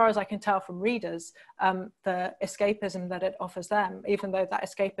as far as I can tell from readers, the escapism that it offers them, even though that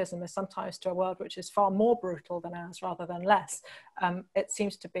escapism is sometimes to a world which is far more brutal than ours rather than less, it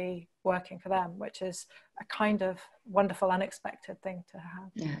seems to be working for them, which is a kind of wonderful, unexpected thing to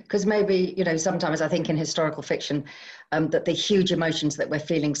have. Yeah, because maybe, you know, sometimes I think in historical fiction that the huge emotions that we're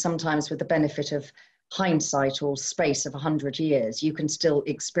feeling, sometimes with the benefit of hindsight or space of 100 years, you can still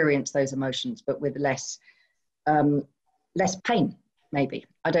experience those emotions, but with less pain, maybe.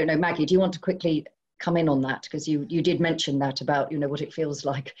 I don't know, Maggie, do you want to quickly come in on that? Because you did mention that about, you know, what it feels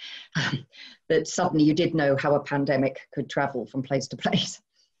like, that suddenly you did know how a pandemic could travel from place to place.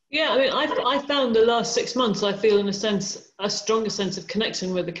 Yeah, I mean, I found the last 6 months, I feel in a sense, a stronger sense of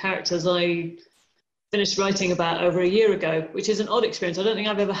connection with the characters I finished writing about over a year ago, which is an odd experience. I don't think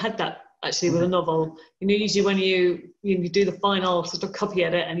I've ever had that actually with a novel. You know, usually when you do the final sort of copy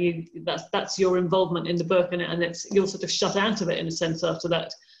edit and that's your involvement in the book, and you're sort of shut out of it in a sense after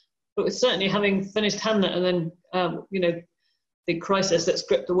that. But with certainly having finished Hamnet and then, you know, the crisis that's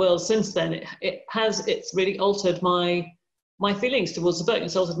gripped the world since then, it's really altered my feelings towards the book.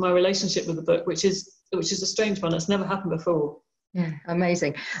 It's altered my relationship with the book, which is a strange one. That's never happened before. Yeah,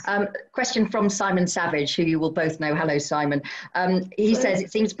 amazing. Question from Simon Savage, who you will both know. Hello, Simon. He says,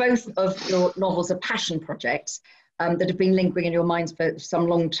 it seems both of your novels are passion projects that have been lingering in your minds for some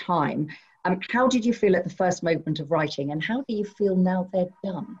long time. How did you feel at the first moment of writing, and how do you feel now they're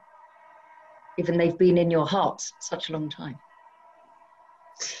done, given they've been in your hearts such a long time?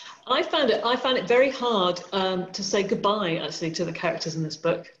 I found it very hard to say goodbye, actually, to the characters in this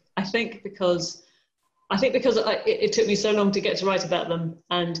book. I think because it took me so long to get to write about them.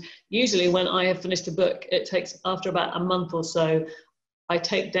 And usually when I have finished a book, it takes, after about a month or so, I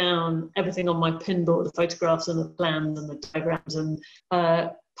take down everything on my pinboard, the photographs and the plans and the diagrams and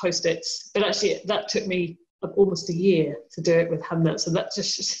post-its. But actually that took me almost a year to do it with Hamnet. So that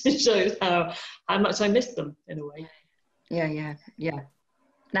just shows how much I missed them in a way. Yeah.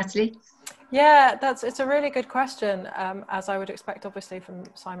 Natalie? Yeah, it's a really good question, as I would expect, obviously, from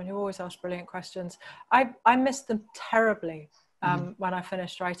Simon, who always asks brilliant questions. I missed them terribly when I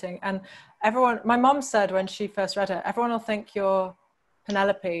finished writing. And my mom said when she first read it, everyone will think you're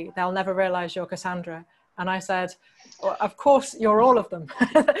Penelope, they'll never realise you're Cassandra. And I said, well, of course, you're all of them.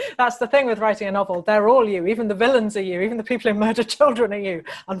 That's the thing with writing a novel. They're all you. Even the villains are you. Even the people who murder children are you.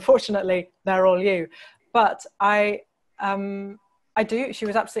 Unfortunately, they're all you. But I do. She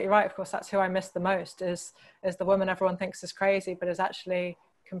was absolutely right. Of course, that's who I miss the most is the woman everyone thinks is crazy, but is actually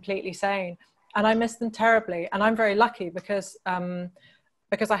completely sane. And I miss them terribly. And I'm very lucky because I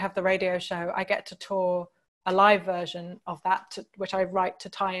have the radio show, I get to tour a live version of that, which I write to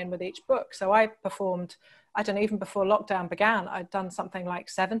tie in with each book. So I performed, I don't know, even before lockdown began, I'd done something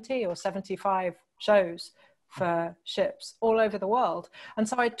like 70 or 75 shows for ships all over the world. And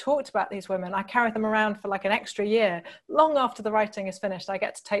so I talked about these women. I carry them around for like an extra year. Long after the writing is finished, I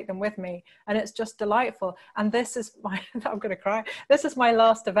get to take them with me, and it's just delightful. And this is my, I'm going to cry, this is my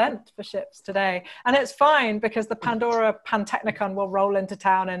last event for ships today. And it's fine, because the Pandora Pantechnicon will roll into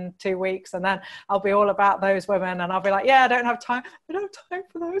town in 2 weeks, and then I'll be all about those women, and I'll be like, yeah, I don't have time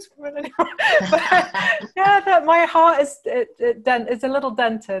for those women anymore. But yeah, my heart is it's a little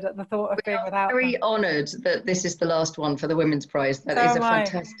dented at the thought of being without them. Very honoured that this is the last one for the Women's Prize. That is a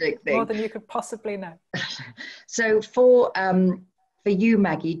fantastic thing. More than you could possibly know. So for you,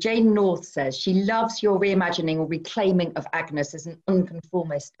 Maggie, Jane North says she loves your reimagining or reclaiming of Agnes as an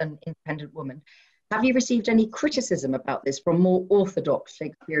unconformist and independent woman. Have you received any criticism about this from more orthodox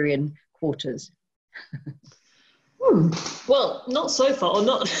Shakespearean quarters? Well, not so far, or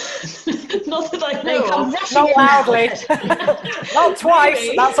not, not that I know of. Not loudly, not twice.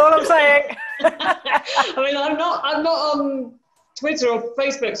 Maybe. That's all I'm saying. I mean, I'm not on Twitter or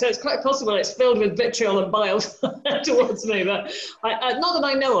Facebook, so it's quite possible it's filled with vitriol and bile towards me. But not that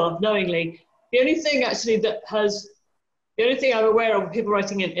I know of, knowingly. The only thing I'm aware of people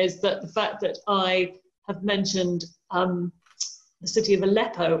writing in is that the fact that I have mentioned the city of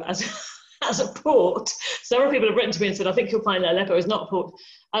Aleppo as a port. Several people have written to me and said, I think you'll find that Aleppo is not a port,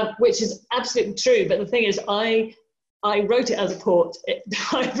 which is absolutely true. But the thing is, I wrote it as a port.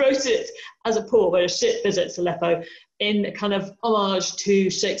 I wrote it as a port where a ship visits Aleppo, in a kind of homage to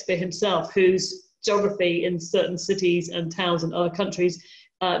Shakespeare himself, whose geography in certain cities and towns and other countries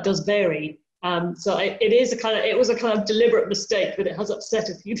does vary. So it was a kind of deliberate mistake, but it has upset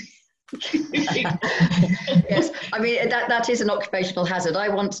a few people. Yes, I mean that is an occupational hazard. I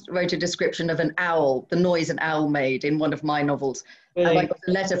once wrote a description of an owl, the noise an owl made, in one of my novels. Really? And I got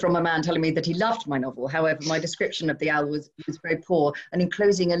a letter from a man telling me that he loved my novel. However, my description of the owl was very poor, and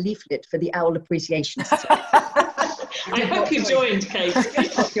enclosing a leaflet for the Owl Appreciation Society. I hope you joined, Kate.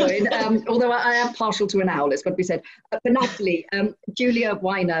 Although I am partial to an owl, it's got to be said. For Natalie, Julia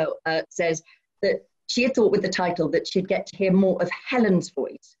Weiner says that she had thought with the title that she'd get to hear more of Helen's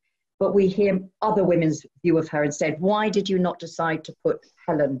voice, but we hear other women's view of her instead. Why did you not decide to put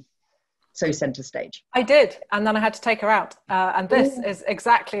Helen so centre stage? I did, and then I had to take her out. And this is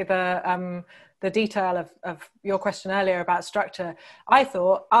exactly the detail of your question earlier about structure. I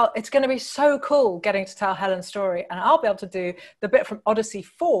thought, it's going to be so cool getting to tell Helen's story, and I'll be able to do the bit from Odyssey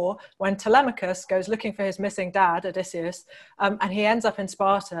 4 when Telemachus goes looking for his missing dad, Odysseus, and he ends up in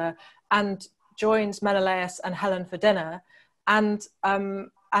Sparta and joins Menelaus and Helen for dinner, and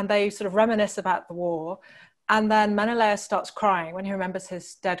they sort of reminisce about the war. And then Menelaus starts crying when he remembers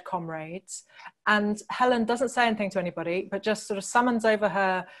his dead comrades. And Helen doesn't say anything to anybody, but just sort of summons over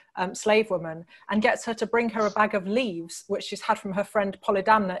her slave woman and gets her to bring her a bag of leaves, which she's had from her friend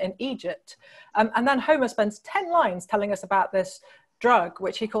Polydamna in Egypt. And then Homer spends 10 lines telling us about this drug,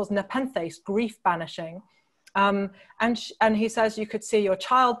 which he calls nepenthes, grief banishing. And he says you could see your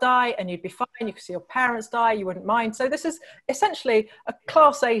child die and you'd be fine. You could see your parents die, you wouldn't mind. So this is essentially a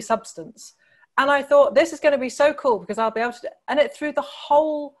class A substance. And I thought, this is going to be so cool because I'll be able to, and it threw the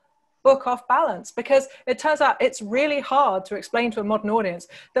whole book off balance, because it turns out it's really hard to explain to a modern audience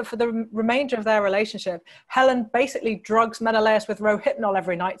that for the remainder of their relationship, Helen basically drugs Menelaus with Rohypnol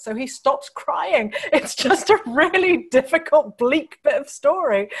every night so he stops crying. It's just a really difficult, bleak bit of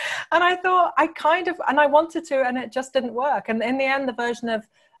story. And I thought I wanted to, and it just didn't work. And in the end, the version of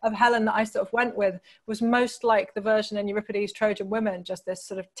Helen that I sort of went with was most like the version in Euripides' Trojan Women, just this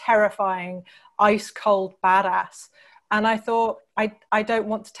sort of terrifying, ice cold badass. And I thought, I don't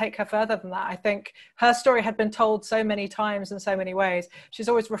want to take her further than that. I think her story had been told so many times in so many ways. She's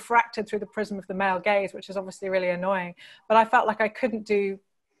always refracted through the prism of the male gaze, which is obviously really annoying. But I felt like I couldn't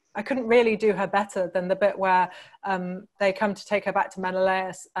really do her better than the bit where they come to take her back to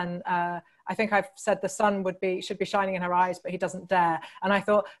Menelaus, and I think I've said the sun should be shining in her eyes, but he doesn't dare. And I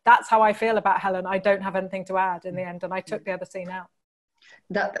thought, that's how I feel about Helen. I don't have anything to add in the end, and I took the other scene out.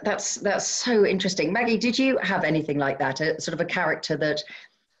 That's so interesting. Maggie, did you have anything like that, a sort of a character that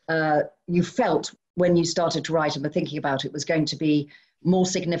you felt when you started to write and were thinking about it was going to be more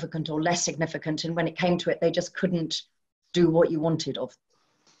significant or less significant, and when it came to it, they just couldn't do what you wanted of?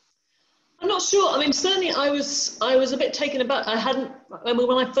 I'm not sure. I mean, certainly I was a bit taken aback.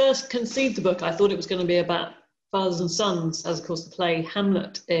 When I first conceived the book, I thought it was going to be about fathers and sons, as of course the play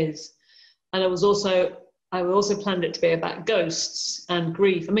Hamnet is. And I also planned it to be about ghosts and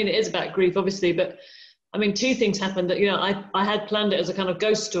grief. I mean, it is about grief, obviously, but I mean, two things happened that, I had planned it as a kind of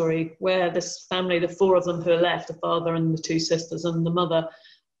ghost story where this family, the four of them who are left, the father and the two sisters and the mother,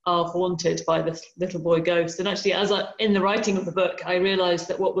 are haunted by this little boy ghost. And actually, in the writing of the book, I realized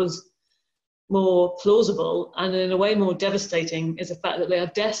that what was more plausible and in a way more devastating is the fact that they are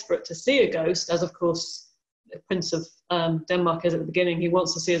desperate to see a ghost, as of course the Prince of Denmark is at the beginning. He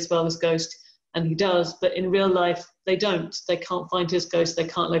wants to see his father's ghost, and he does, but in real life they don't. They can't find his ghost, they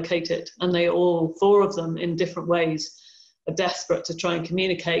can't locate it, and they all, 4 of them in different ways, are desperate to try and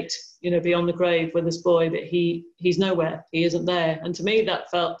communicate, beyond the grave with this boy that he's nowhere, he isn't there. And to me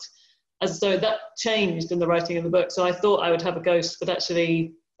that felt as though that changed in the writing of the book. So I thought I would have a ghost, but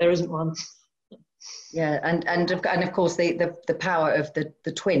actually there isn't one. Yeah, and of course the power of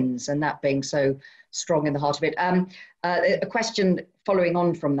the twins, and that being so strong in the heart of it. A question following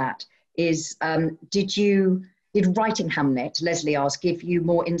on from that is, did writing Hamnet, Leslie asked, give you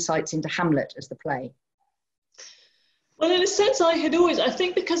more insights into Hamlet as the play? Well, in a sense, I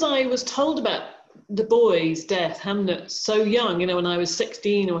think because I was told about the boy's death, Hamnet, so young, when I was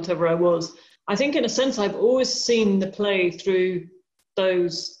 16 or whatever I was, I think in a sense I've always seen the play through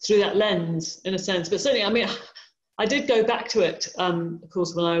that lens, in a sense. But certainly, I did go back to it, of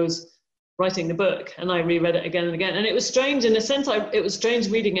course, when I was writing the book, and I reread it again and again. And it was strange, in a sense, it was strange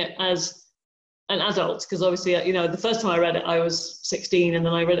reading it as an adult, because obviously, the first time I read it, I was 16, and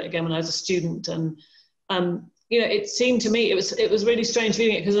then I read it again when I was a student. And, it seemed to me, it was really strange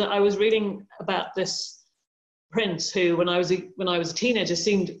reading it, because I was reading about this prince who, when I was a teenager,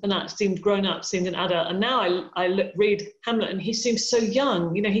 seemed grown up, seemed an adult. And now I read Hamlet, and he seems so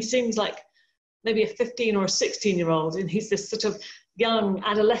young. He seems like maybe a 15 or a 16-year-old, and he's this sort of young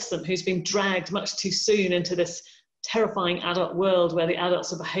adolescent who's been dragged much too soon into this terrifying adult world where the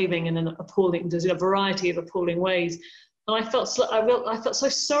adults are behaving in there's a variety of appalling ways. And I felt so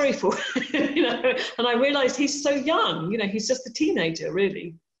sorry for him, and I realised he's so young, he's just a teenager,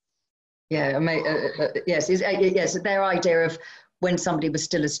 really. Yeah, yes, their idea of when somebody was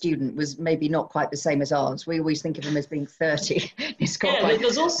still a student was maybe not quite the same as ours. We always think of him as being 30.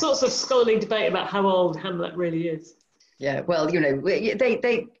 There's all sorts of scholarly debate about how old Hamlet really is. Yeah, well,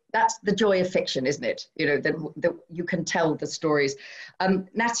 they that's the joy of fiction, isn't it? That you can tell the stories.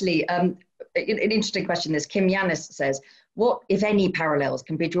 Natalie, an interesting question. This Kim Yanis says, what, if any, parallels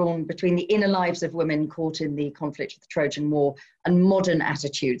can be drawn between the inner lives of women caught in the conflict of the Trojan War and modern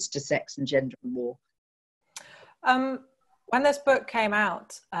attitudes to sex and gender and war? When this book came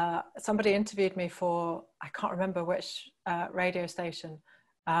out, somebody interviewed me for, I can't remember which radio station,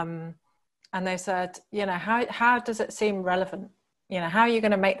 and they said, how does it seem relevant? How are you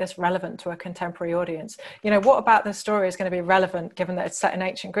going to make this relevant to a contemporary audience? What about this story is going to be relevant given that it's set in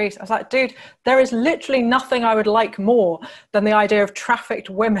ancient Greece? I was like, dude, there is literally nothing I would like more than the idea of trafficked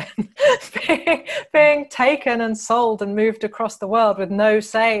women being taken and sold and moved across the world with no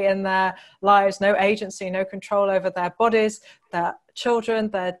say in their lives, no agency, no control over their bodies, their children,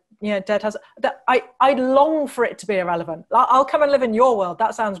 their dead husband. I long for it to be irrelevant. I'll come and live in your world.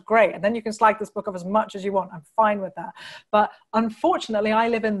 That sounds great. And then you can slag this book off as much as you want. I'm fine with that. But unfortunately, I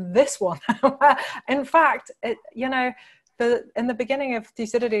live in this one. In fact, in the beginning of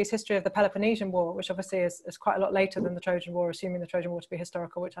Thucydides' history of the Peloponnesian War, which obviously is quite a lot later than the Trojan War, assuming the Trojan War to be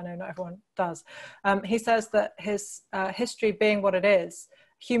historical, which I know not everyone does, he says that his history being what it is,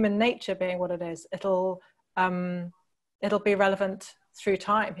 human nature being what it is, it'll be relevant through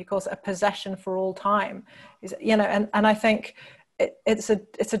time. He calls it a possession for all time. And I think it's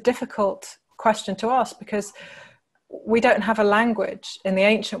a difficult question to ask, because we don't have a language in the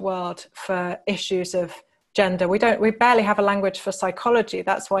ancient world for issues of gender. We barely have a language for psychology.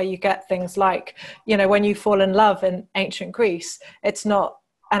 That's why you get things like, when you fall in love in ancient Greece, it's not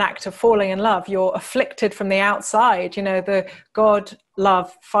an act of falling in love. You're afflicted from the outside. The god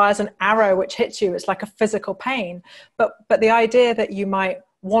love fires an arrow which hits you. It's like a physical pain. But the idea that you might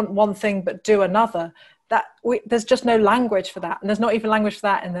want one thing but do another, there's just no language for that. And there's not even language for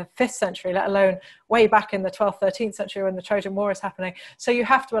that in the 5th century, let alone way back in the 12th, 13th century when the Trojan War is happening. So you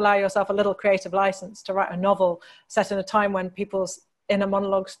have to allow yourself a little creative license to write a novel set in a time when people's inner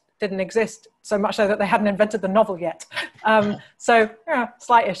monologues didn't exist, so much so that they hadn't invented the novel yet.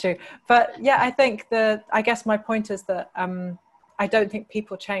 Slight issue. But yeah, I guess my point is that I don't think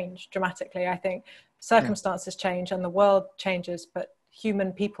people change dramatically. I think circumstances change and the world changes, but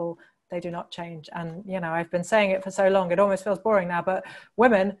human people, they do not change. And, I've been saying it for so long, it almost feels boring now, but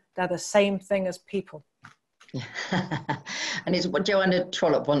women, they're the same thing as people. And it's what Joanna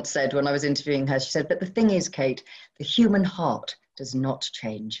Trollope once said when I was interviewing her. She said, but the thing is, Kate, the human heart does not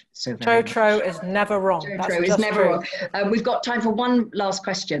change so very much. Trotro is never wrong. Trotro is never wrong. We've got time for one last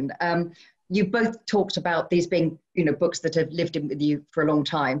question. You both talked about these being, books that have lived in with you for a long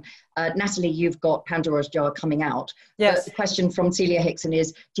time. Natalie, you've got Pandora's Jar coming out. Yes. But the question from Celia Hickson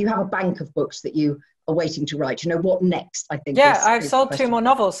is, do you have a bank of books that you are waiting to write? You know, what next, I think. Yeah, I've sold 2 more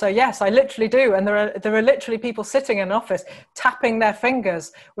novels. So yes, I literally do. And there are literally people sitting in an office tapping their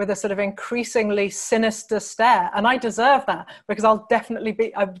fingers with a sort of increasingly sinister stare. And I deserve that, because I definitely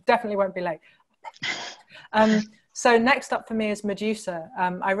won't be late. So next up for me is Medusa.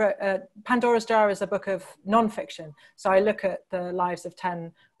 I wrote Pandora's Jar is a book of non-fiction. So I look at the lives of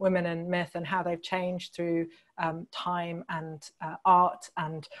 10 women in myth and how they've changed through time and art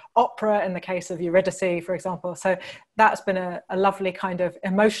and opera, in the case of Eurydice, for example. So that's been a lovely kind of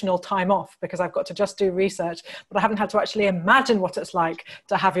emotional time off, because I've got to just do research, but I haven't had to actually imagine what it's like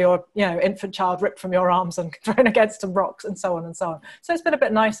to have your, you know, infant child ripped from your arms and thrown against some rocks and so on and so on. So it's been a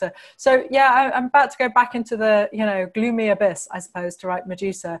bit nicer. So yeah, I'm about to go back into the, you know, gloomy abyss, I suppose, to write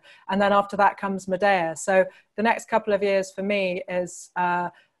Medusa. And then after that comes Medea. So the next couple of years for me is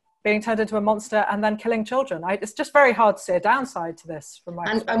being turned into a monster and then killing children. It's just very hard to see a downside to this from my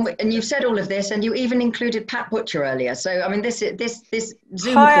perspective. And you've said all of this, and you even included Pat Butcher earlier. So I mean, this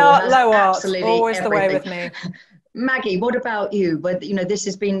Zoom high call art, has low art, absolutely always everything. the way with me. Maggie, what about you? But you know, this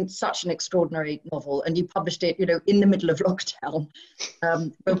has been such an extraordinary novel, and you published it, you know, in the middle of lockdown.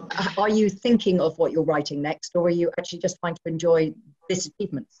 But are you thinking of what you're writing next, or are you actually just trying to enjoy this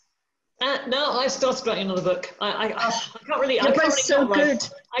achievement? No, I started writing another book. I can't really. You're both so good.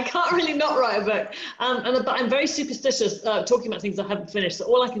 I can't really not write a book. But I'm very superstitious talking about things I haven't finished. So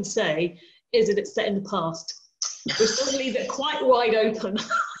all I can say is that it's set in the past, which doesn't leave it quite wide open.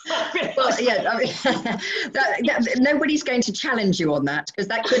 Well, yeah, I mean, nobody's going to challenge you on that, because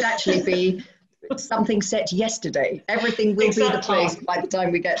that could actually be something set yesterday. Everything will be the past by the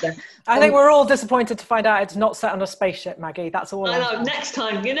time we get there. I think we're all disappointed to find out it's not set on a spaceship, Maggie. That's all. I know. Next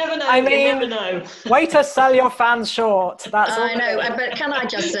time, you never know. I mean, you never know. Way to sell your fans short. That's all. I know, but can I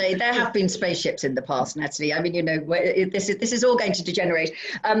just say, there have been spaceships in the past, Natalie. I mean, you know, this is all going to degenerate.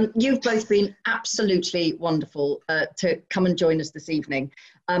 You've both been absolutely wonderful to come and join us this evening.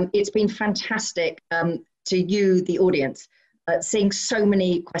 It's been fantastic to you, the audience, seeing so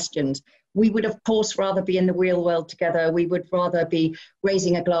many questions. We would, of course, rather be in the real world together. We would rather be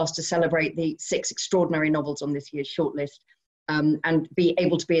raising a glass to celebrate the 6 extraordinary novels on this year's shortlist, and be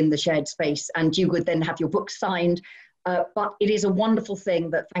able to be in the shared space. And you would then have your book signed. But it is a wonderful thing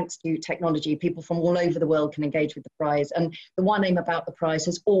that, thanks to technology, people from all over the world can engage with the prize. And the one aim about the prize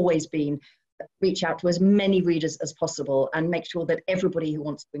has always been reach out to as many readers as possible and make sure that everybody who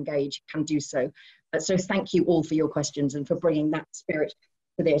wants to engage can do so. So thank you all for your questions and for bringing that spirit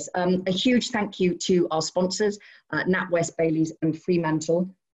to this. A huge thank you to our sponsors, NatWest, Baileys and Fremantle.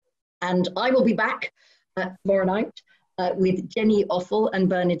 And I will be back tomorrow night with Jenny Offal and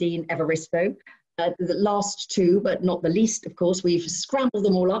Bernadine Evaristo. The last 2, but not the least, of course. We've scrambled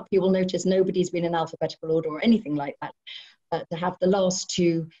them all up. You will notice nobody's been in alphabetical order or anything like that. To have the last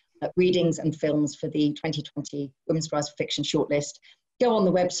 2 readings and films for the 2020 Women's Prize for Fiction shortlist. Go on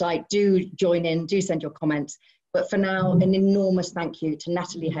the website, do join in, do send your comments. But for now, an enormous thank you to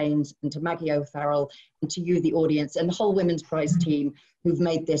Natalie Haynes and to Maggie O'Farrell and to you, the audience, and the whole Women's Prize team who've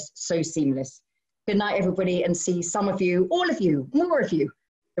made this so seamless. Good night, everybody, and see some of you, all of you, more of you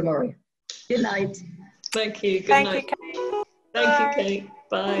tomorrow. Good night. Thank you. Good Thank night. you, Kate. Thank you, Kate.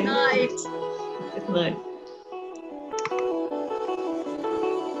 Bye. Good night. Good night.